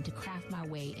times, and to craft my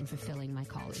way in fulfilling my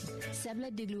calling.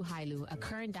 Sebla Diglu-Hailu, a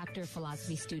current Doctor of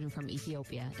Philosophy student from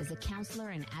Ethiopia, is a counselor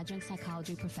and adjunct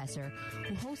psychology professor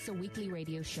who hosts a weekly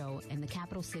radio show in the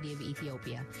capital city of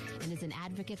Ethiopia and is an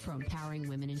advocate for empowering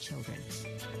women and children.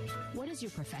 What is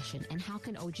your profession, and how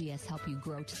can OGS help you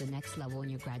grow to the next level in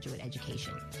your graduate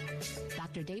education?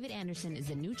 Dr. David Anderson is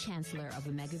the new chancellor of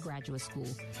Omega Graduate School,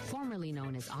 formerly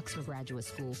known as Oxford Graduate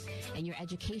School, and your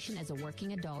education as a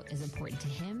working adult is important to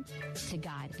him, to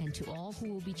God, and to all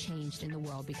who will be changed in the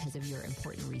world because of your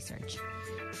important research.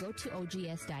 Go to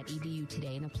ogs.edu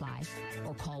today and apply,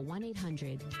 or call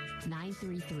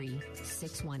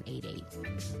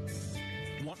 1-800-933-6188.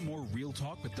 Want more Real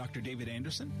Talk with Dr. David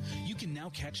Anderson? You can now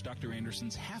catch Dr.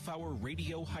 Anderson's half-hour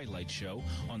radio highlight show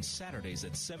on Saturdays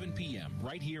at 7 p.m.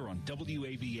 right here on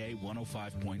WAVA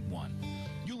 105.1.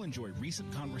 You'll enjoy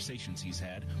recent conversations he's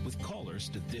had with callers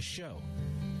to this show.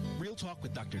 Real Talk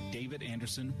with Dr. David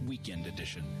Anderson, Weekend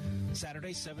Edition.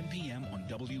 Saturday, 7 p.m. on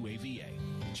WAVA.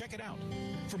 Check it out.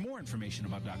 For more information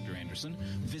about Dr. Anderson,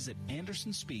 visit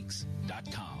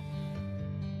AndersonSpeaks.com.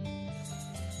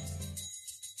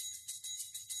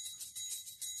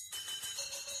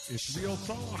 It's Real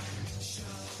Talk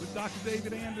with Dr.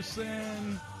 David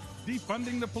Anderson.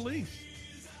 Defunding the police.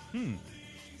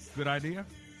 Good idea.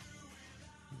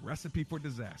 Recipe for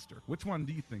disaster. Which one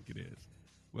do you think it is?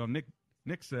 Well, Nick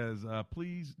says,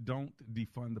 please don't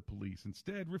defund the police.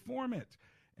 Instead, reform it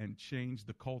and change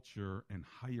the culture and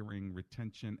hiring,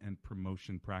 retention, and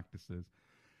promotion practices.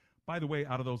 By the way,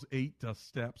 out of those 8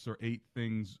 steps or 8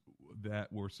 things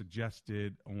that were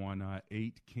suggested on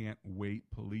 8 Can't Wait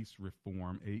Police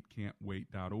Reform,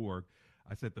 8can'twait.org,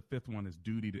 I said the 5th one is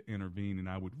duty to intervene, and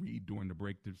I would read during the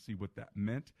break to see what that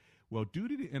meant. Well,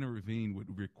 duty to intervene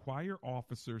would require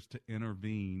officers to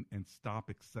intervene and stop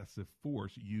excessive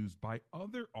force used by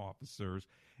other officers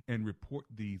and report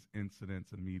these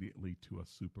incidents immediately to a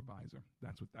supervisor.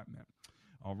 That's what that meant.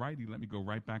 All righty, let me go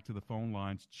right back to the phone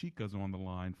lines. Chica's on the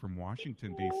line from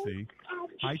Washington, D.C.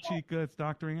 Hi, Chica. It's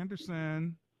Dr.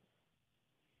 Anderson.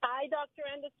 Hi, Dr.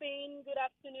 Anderson. Good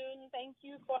afternoon. Thank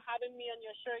you for having me on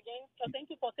your show again. So thank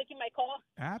you for taking my call.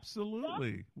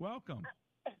 Absolutely. Welcome.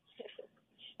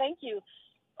 Thank you.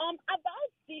 About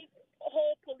this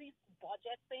whole police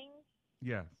budget thing,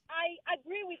 yes, I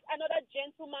agree with another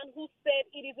gentleman who said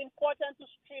it is important to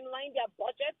streamline their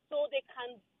budget so they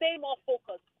can stay more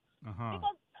focused.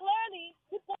 Because clearly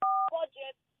the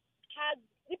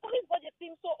police budget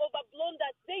seems so overblown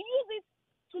that they use it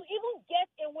to even get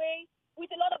away with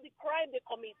a lot of the crime they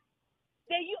commit.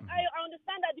 I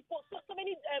understand that so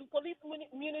many police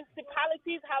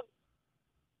municipalities have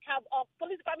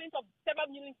police departments of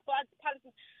several municipalities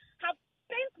have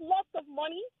spent lots of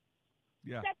money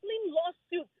settling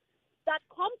lawsuits that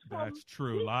comes from. That's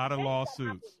true. A lot of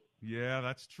lawsuits. Yeah,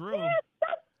 that's true. Yes,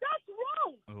 that's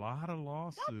wrong. A lot of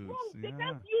lawsuits. That's wrong. Yeah. They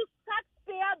just use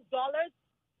taxpayer dollars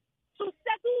to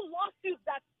settle lawsuits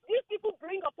that these people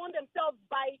bring upon themselves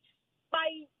by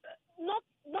not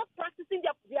practicing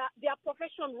their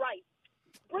profession right,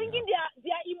 bringing their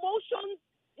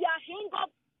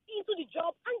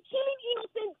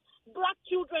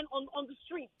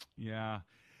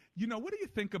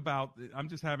think about, I'm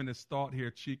just having this thought here,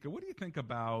 Chica, what do you think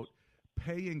about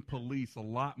paying police a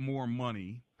lot more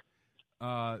money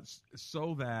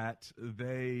so that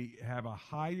they have a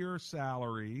higher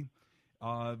salary,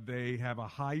 they have a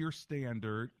higher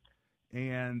standard,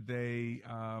 and they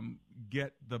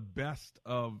get the best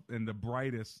of and the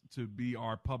brightest to be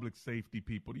our public safety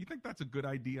people? Do you think that's a good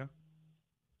idea?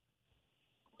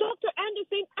 Dr.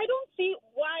 Anderson, I don't see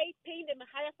why paying them a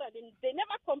higher salary. They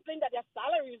never complained that their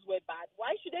salaries were bad.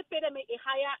 Why should they pay them a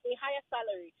higher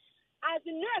salary? As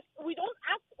a nurse, we don't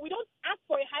ask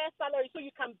for a higher salary so you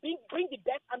can bring the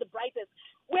best and the brightest.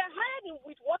 We're hired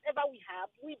with whatever we have.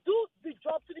 We do the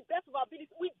job to the best of our ability.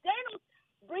 We dare not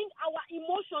bring our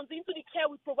emotions into the care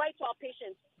we provide to our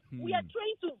patients. We are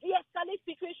trained to de-escalate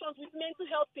situations with mental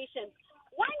health patients.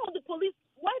 Why not the police?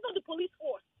 Why not the police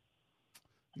force?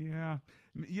 Yeah,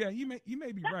 you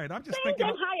may be right. I'm just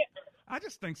thinking. I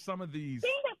just think some of these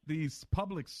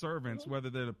public servants, whether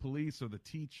they're the police or the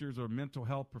teachers or mental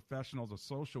health professionals or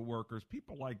social workers,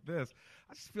 people like this,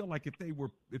 I just feel like if they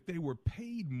were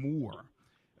paid more.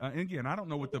 And again, I don't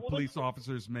know what the police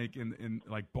officers make in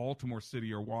like Baltimore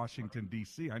City or Washington,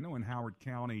 D.C. I know in Howard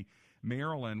County,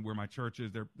 Maryland, where my church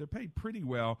is, they're paid pretty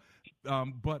well.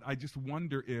 But I just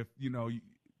wonder if,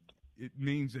 it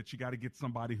means that you got to get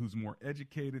somebody who's more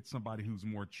educated, somebody who's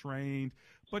more trained.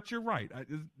 But you're right.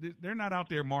 They're not out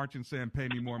there marching saying, pay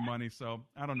me more money. So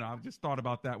I don't know. I just thought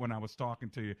about that when I was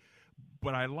talking to you.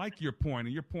 But I like your point.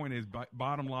 And your point is,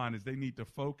 bottom line is they need to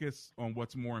focus on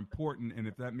what's more important. And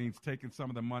if that means taking some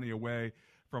of the money away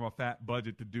from a fat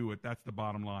budget to do it, that's the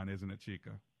bottom line, isn't it, Chica?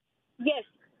 Yes,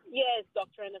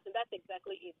 Dr. Anderson. That's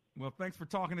exactly it. Well, thanks for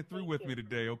talking it through with me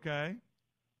today, okay?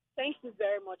 Thank you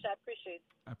very much. I appreciate it.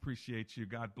 I appreciate you.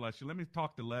 God bless you. Let me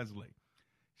talk to Leslie.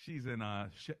 She's in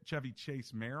Chevy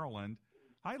Chase, Maryland.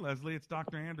 Hi, Leslie. It's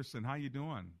Dr. Anderson. How you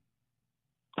doing?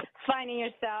 Finding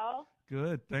yourself.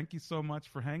 Good. Thank you so much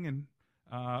for hanging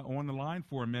on the line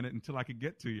for a minute until I could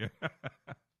get to you.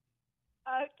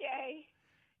 Okay.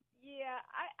 Yeah,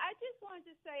 I just wanted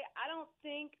to say I don't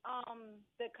think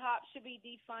the cops should be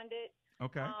defunded.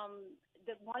 Okay.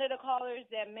 One of the callers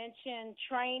that mentioned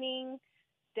training,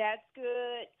 that's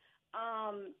good.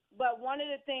 But one of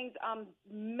the things I'm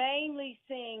mainly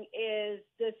seeing is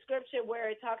the scripture where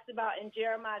it talks about in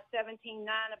Jeremiah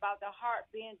 17:9 about the heart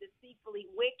being deceitfully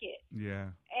wicked.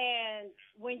 Yeah. And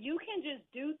when you can just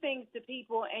do things to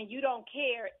people and you don't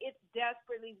care, it's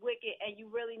desperately wicked and you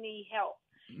really need help.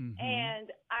 Mm-hmm.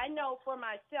 And I know for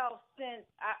myself, since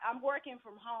I'm working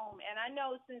from home, and I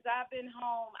know since I've been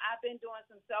home, I've been doing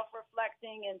some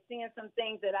self-reflecting and seeing some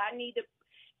things that I need to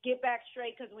get back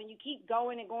straight, because when you keep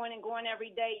going and going and going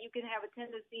every day, you can have a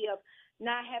tendency of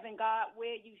not having God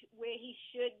where he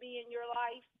should be in your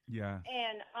life. Yeah.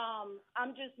 And I'm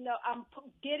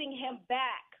getting him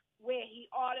back where he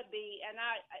ought to be. And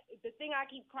the thing I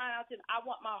keep crying out to, I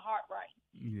want my heart right.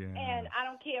 Yeah. And I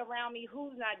don't care around me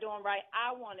who's not doing right.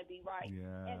 I want to be right.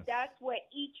 Yes. And that's what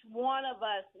each one of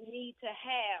us need to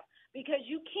have, because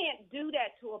you can't do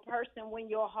that to a person when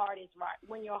your heart is right,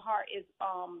 when your heart is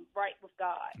right with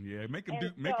God. Yeah, make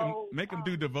them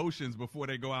do devotions before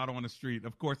they go out on the street.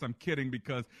 Of course, I'm kidding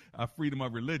because freedom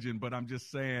of religion, but I'm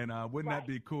just saying, wouldn't that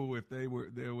be cool if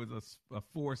there was a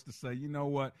force to say, you know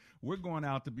what, we're going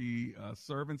out to be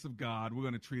servants of God. We're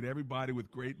going to treat everybody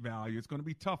with great value. It's going to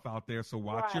be tough out there, so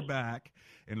watch your back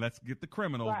and let's get the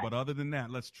criminals. But other than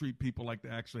that, let's treat people like they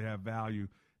actually have value.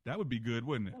 That would be good,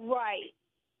 wouldn't it? Right.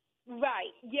 Right,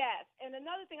 yes. And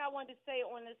another thing I wanted to say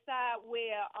on the side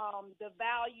where the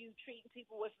value, treating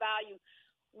people with value,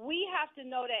 we have to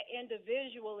know that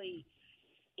individually,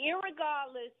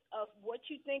 irregardless of what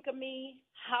you think of me,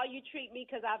 how you treat me,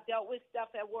 because I've dealt with stuff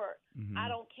at work, I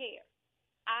don't care.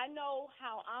 I know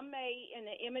how I'm made in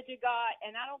the image of God,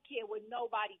 and I don't care what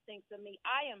nobody thinks of me.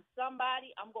 I am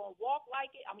somebody. I'm going to walk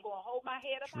like it. I'm going to hold my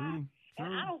head up high, and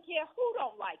I don't care who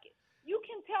don't like it. You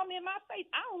can tell me in my face,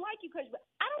 I don't like you because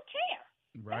I don't care.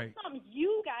 Right. That's something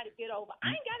you got to get over. I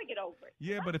ain't got to get over it.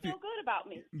 Yeah, but if you feel good about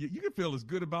me, you can feel as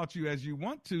good about you as you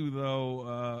want to,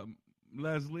 though,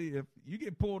 Leslie. If you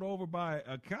get pulled over by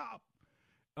a cop,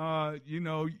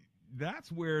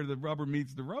 that's where the rubber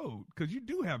meets the road, because you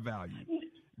do have value,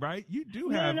 right? You do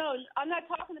have. No, I'm not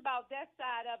talking about that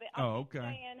side of it. I'm okay.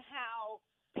 saying how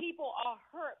people are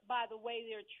hurt by the way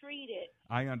they're treated.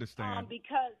 I understand.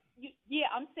 Because,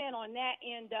 I'm saying on that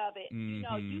end of it,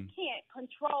 you can't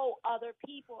control other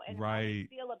people and how they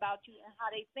feel about you and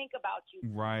how they think about you.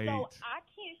 Right. So I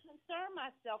can't concern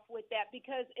myself with that,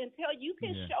 because until you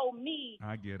can show me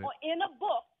I get it. Or in a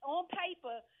book, on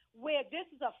paper, where this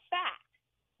is a fact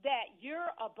that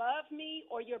you're above me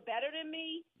or you're better than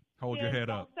me, hold your head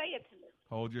up. Don't say it to me.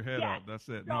 Hold your head Yes. up. That's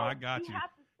it. So No, I got you.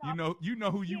 You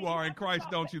know who you are in Christ,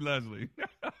 don't you, Leslie? Yeah,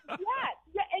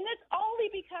 and it's only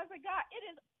because of God. It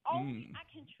is only, I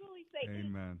can truly say,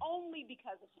 Amen. it is only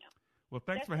because of Him. Well,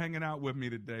 thanks for hanging out with me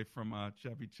today from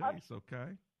Chevy Chase,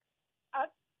 okay?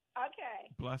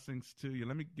 Okay. Blessings to you.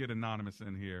 Let me get Anonymous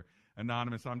in here.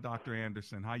 Anonymous, I'm Dr.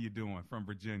 Anderson. How you doing from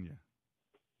Virginia?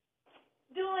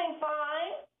 Doing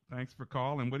fine. Thanks for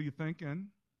calling. What are you thinking?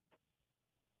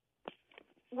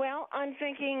 Well, I'm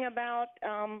thinking about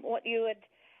what you had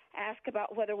asked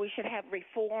about whether we should have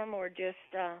reform or just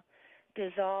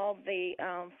dissolve the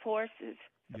forces,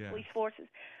 the police forces.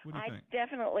 What do you think?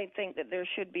 Definitely think that there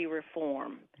should be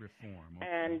reform. Reform. Okay.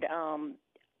 And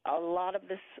a lot of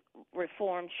this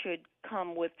reform should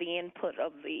come with the input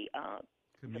of the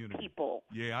people.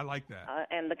 Yeah, I like that.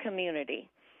 And the community.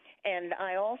 And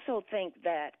I also think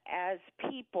that as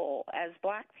people, as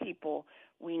black people,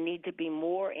 we need to be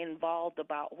more involved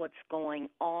about what's going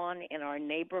on in our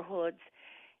neighborhoods,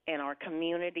 in our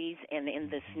communities, and in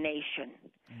this nation.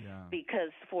 Yeah.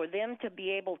 Because for them to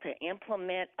be able to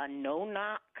implement a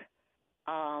no-knock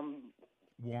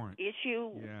warrant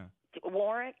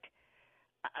warrant,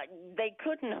 they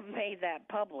couldn't have made that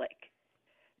public.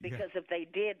 Because if they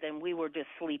did, then we were just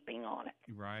sleeping on it.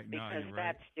 Right. Because you're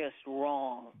that's right. just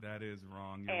wrong. That is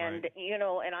wrong. You're And, right. you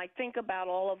know, and I think about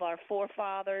all of our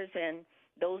forefathers and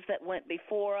those that went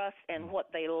before us and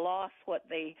what they lost, what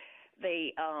they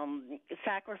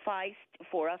sacrificed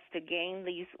for us to gain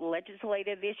these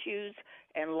legislative issues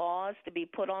and laws to be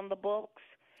put on the books.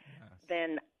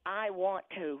 Then I want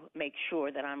to make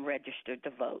sure that I'm registered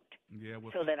to vote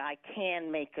so that I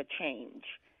can make a change.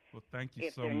 Well, thank you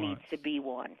if so there much. needs to be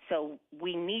one. So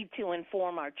we need to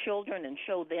inform our children and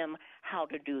show them how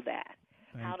to do that,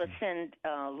 how to send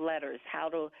letters, how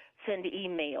to send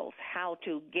emails, how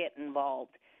to get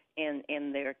involved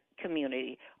in their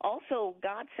community. Also,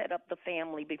 God set up the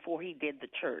family before He did the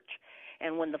church.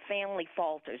 And when the family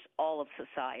falters, all of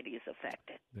society is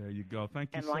affected. There you go. Thank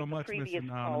you And so like much, the Miss previous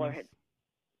Anonymous. caller had,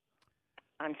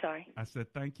 I'm sorry? I said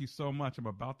thank you so much. I'm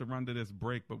about to run to this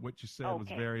break, but what you said was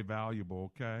very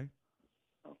valuable, okay?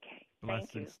 Okay.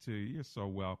 Blessings to you. You're so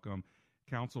welcome.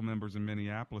 Council members in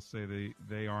Minneapolis say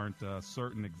they aren't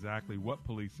certain exactly what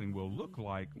policing will look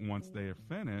like once they are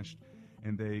finished,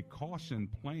 and they caution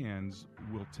plans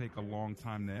will take a long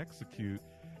time to execute.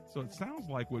 So it sounds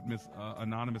like what Miss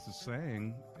Anonymous is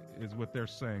saying is what they're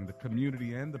saying. The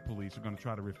community and the police are going to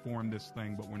try to reform this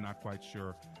thing, but we're not quite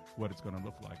sure what it's going to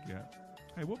look like yet.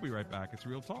 Hey, we'll be right back. It's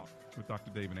Real Talk with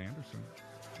Dr. David Anderson.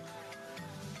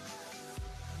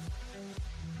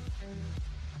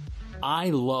 I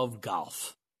love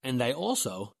golf, and I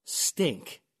also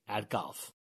stink at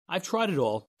golf. I've tried it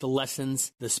all, the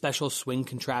lessons, the special swing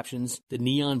contraptions, the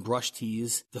neon brush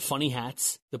tees, the funny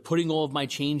hats, the putting all of my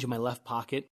change in my left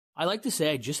pocket. I like to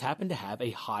say I just happen to have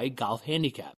a high golf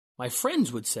handicap. My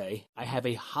friends would say I have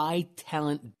a high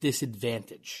talent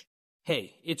disadvantage.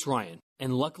 Hey, it's Ryan,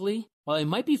 and luckily, while I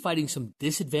might be fighting some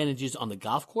disadvantages on the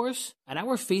golf course, at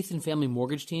our Faith and Family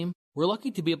Mortgage team, we're lucky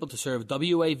to be able to serve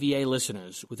WAVA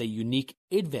listeners with a unique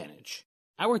advantage.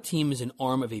 Our team is an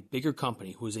arm of a bigger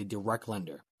company who is a direct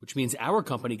lender, which means our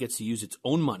company gets to use its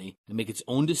own money and make its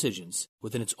own decisions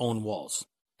within its own walls.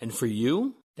 And for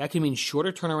you, that can mean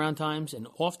shorter turnaround times and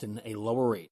often a lower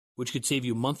rate, which could save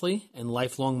you monthly and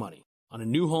lifelong money on a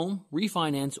new home,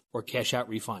 refinance, or cash out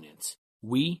refinance.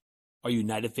 We are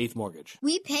United Faith Mortgage.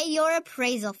 We pay your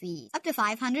appraisal fees up to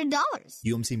 $500.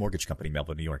 UMC Mortgage Company,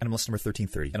 Melville, New York. NMLS number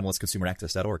 1330.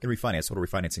 NMLSConsumerAccess.org. And refinance. Total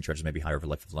refinancing charges may be higher over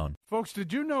life of the loan. Folks,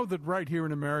 did you know that right here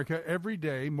in America, every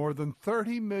day, more than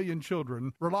 30 million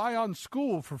children rely on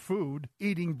school for food,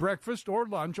 eating breakfast or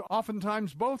lunch,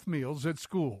 oftentimes both meals at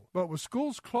school. But with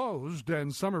schools closed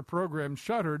and summer programs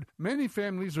shuttered, many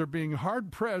families are being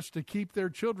hard-pressed to keep their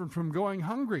children from going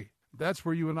hungry. That's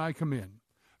where you and I come in.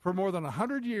 For more than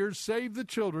 100 years, Save the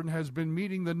Children has been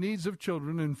meeting the needs of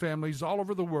children and families all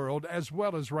over the world, as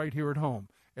well as right here at home,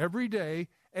 every day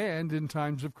and in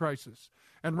times of crisis.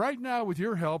 And right now, with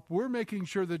your help, we're making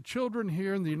sure that children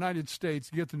here in the United States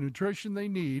get the nutrition they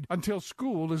need until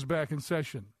school is back in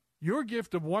session. Your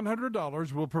gift of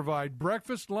 $100 will provide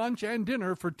breakfast, lunch, and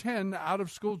dinner for 10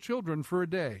 out-of-school children for a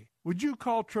day. Would you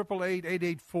call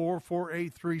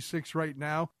 888-884-4836 right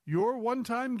now? Your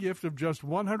one-time gift of just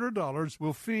 $100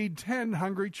 will feed 10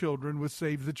 hungry children with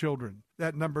Save the Children.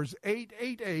 That number's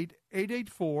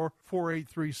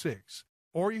 888-884-4836.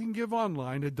 Or you can give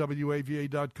online at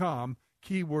WAVA.com,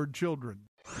 keyword children.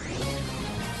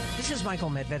 This is Michael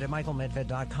Medved at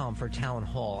michaelmedved.com for Town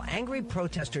Hall. Angry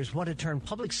protesters want to turn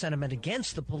public sentiment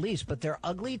against the police, but their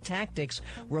ugly tactics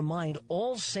remind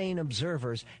all sane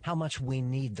observers how much we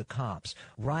need the cops.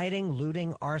 Rioting,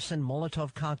 looting, arson,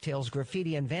 Molotov cocktails,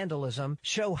 graffiti, and vandalism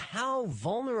show how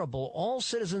vulnerable all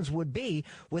citizens would be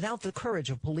without the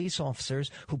courage of police officers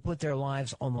who put their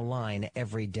lives on the line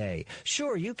every day.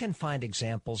 Sure, you can find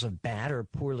examples of bad or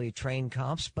poorly trained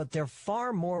cops, but they're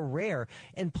far more rare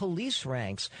in police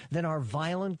ranks than are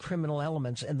violent criminal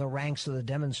elements in the ranks of the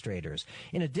demonstrators.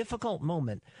 In a difficult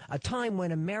moment, a time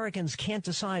when Americans can't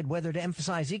decide whether to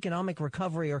emphasize economic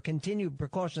recovery or continued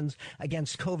precautions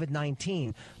against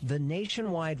COVID-19, the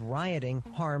nationwide rioting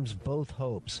harms both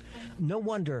hopes. No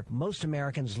wonder most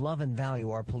Americans love and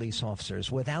value our police officers,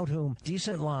 without whom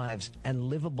decent lives and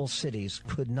livable cities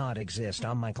could not exist.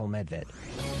 I'm Michael Medved.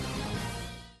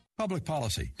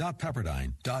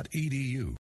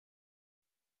 Publicpolicy.pepperdine.edu.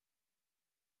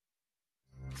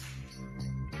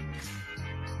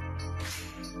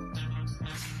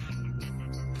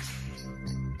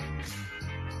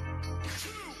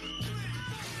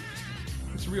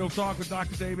 It's Real Talk with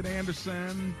Dr. David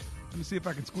Anderson. Let me see if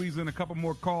I can squeeze in a couple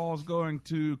more calls. Going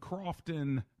to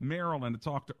Crofton, Maryland, to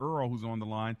talk to Earl, who's on the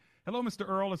line. Hello, Mr.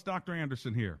 Earl. It's Dr.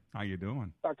 Anderson here. How you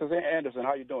doing? Dr. Anderson,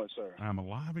 how you doing, sir? I'm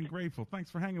alive and grateful.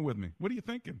 Thanks for hanging with me. What are you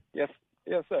thinking? Yes,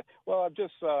 sir. Well, I've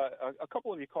just a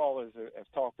couple of you callers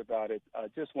have talked about it. I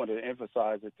just wanted to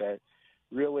emphasize it that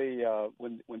really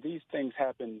when these things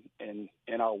happen in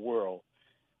our world,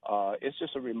 it's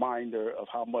just a reminder of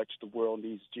how much the world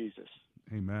needs Jesus.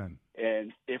 Amen.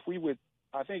 And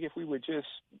I think if we would just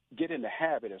get in the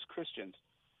habit as Christians,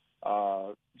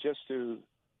 just to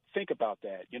think about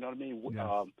that, you know what I mean?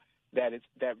 Yes.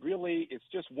 That really it's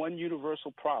just one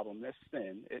universal problem. That's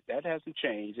sin. That hasn't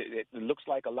changed. It looks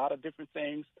like a lot of different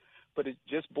things, but it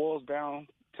just boils down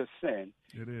to sin.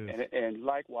 It is. And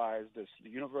likewise, the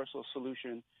universal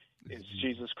solution is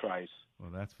Jesus Christ.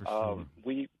 Well, that's for sure.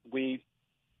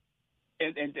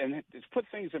 And to put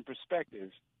things in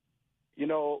perspective, you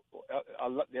know,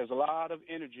 there's a lot of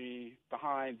energy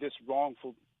behind this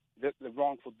wrongful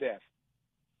death.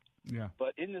 Yeah.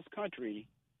 But in this country,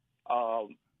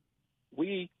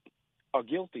 we are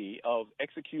guilty of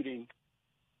executing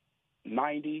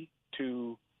 90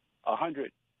 to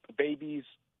 100 babies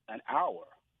an hour.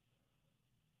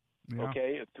 Yeah.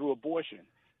 Okay, through abortion.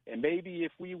 And maybe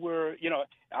if we were, you know,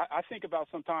 I think about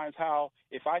sometimes how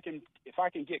if I can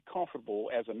get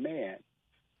comfortable as a man,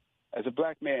 as a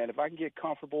black man, if I can get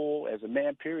comfortable as a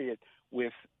man, period,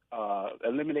 with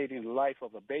eliminating the life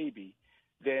of a baby,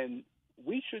 then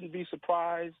we shouldn't be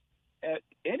surprised at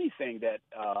anything that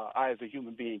I as a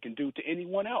human being can do to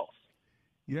anyone else.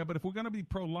 Yeah, but if we're going to be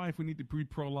pro-life, we need to be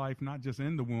pro-life not just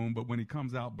in the womb, but when he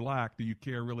comes out black, do you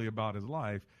care really about his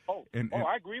life?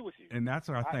 I agree with you. And that's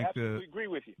where I think absolutely agree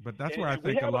with you. But that's where I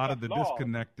think a lot of the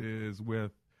disconnect is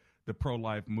with the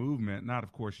pro-life movement. Not,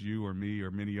 of course, you or me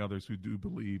or many others who do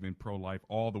believe in pro-life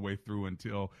all the way through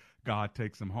until God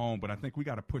takes them home. But I think we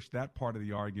got to push that part of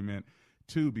the argument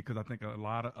too, because I think a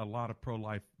lot of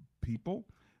pro-life people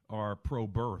are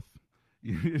pro-birth.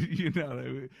 You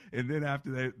know, and then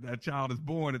after that child is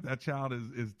born, if that child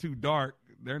is too dark,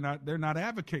 they're not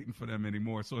advocating for them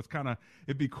anymore. So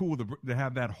it'd be cool to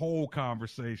have that whole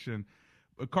conversation.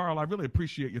 Carl, I really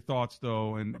appreciate your thoughts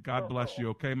though, and God bless you.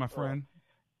 Okay, my friend.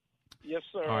 Yes,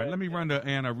 sir. All right, let me run to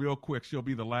Anna real quick. She'll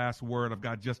be the last word. I've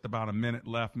got just about a minute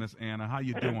left, Miss Anna. How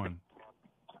you doing?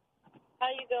 How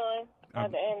you doing,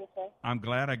 Dr. Anderson? I'm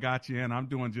glad I got you in. I'm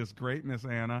doing just great, Miss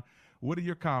Anna. What are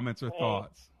your comments or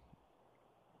thoughts?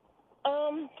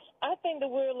 I think that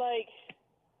we're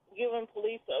giving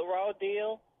police a raw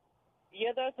deal.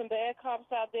 Yeah, there's some bad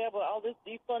cops out there, but all this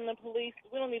defunding the police,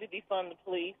 we don't need to defund the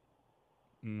police.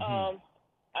 Mm-hmm.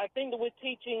 I think that we're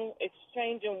teaching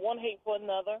exchanging one hate for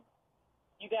another.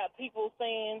 You got people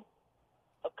saying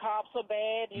cops are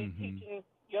bad. You're teaching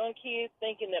young kids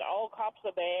thinking that all cops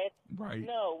are bad. Right.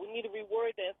 No, we need to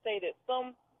reword that and say that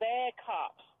some bad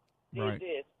cops did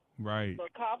this. Right.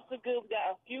 But cops are good. We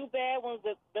got a few bad ones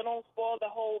that don't spoil the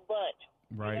whole bunch.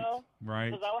 Right. You know?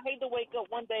 Right. Because I would hate to wake up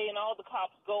one day and all the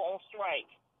cops go on strike.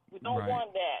 We don't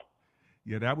want that.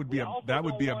 Yeah, that would be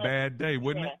a bad day,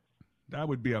 wouldn't it? That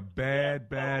would be a bad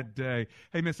day.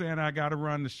 Hey, Miss Anna, I got to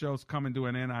run. The show's coming to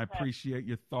an end. I appreciate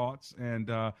your thoughts,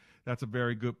 and that's a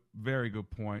very good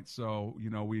point. So, you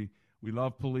know, we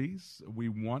love police. We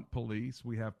want police.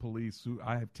 We have police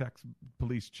I have text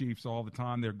police chiefs all the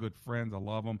time. They're good friends. I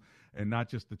love them. And not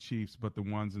just the chiefs, but the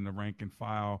ones in the rank and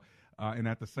file. And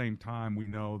at the same time, we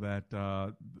know that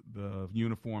the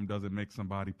uniform doesn't make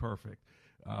somebody perfect.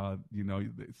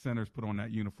 The centers put on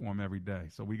that uniform every day.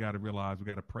 So we got to realize we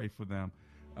got to pray for them.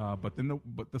 But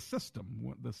the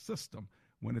system,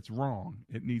 when it's wrong,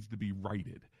 it needs to be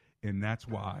righted. And that's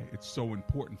why it's so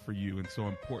important for you and so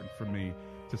important for me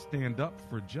to stand up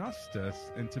for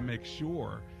justice and to make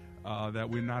sure that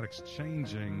we're not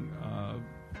exchanging,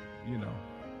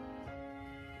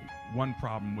 one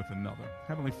problem with another.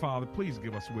 Heavenly Father, please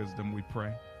give us wisdom, we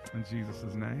pray. In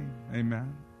Jesus' name,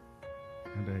 amen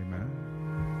and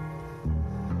amen.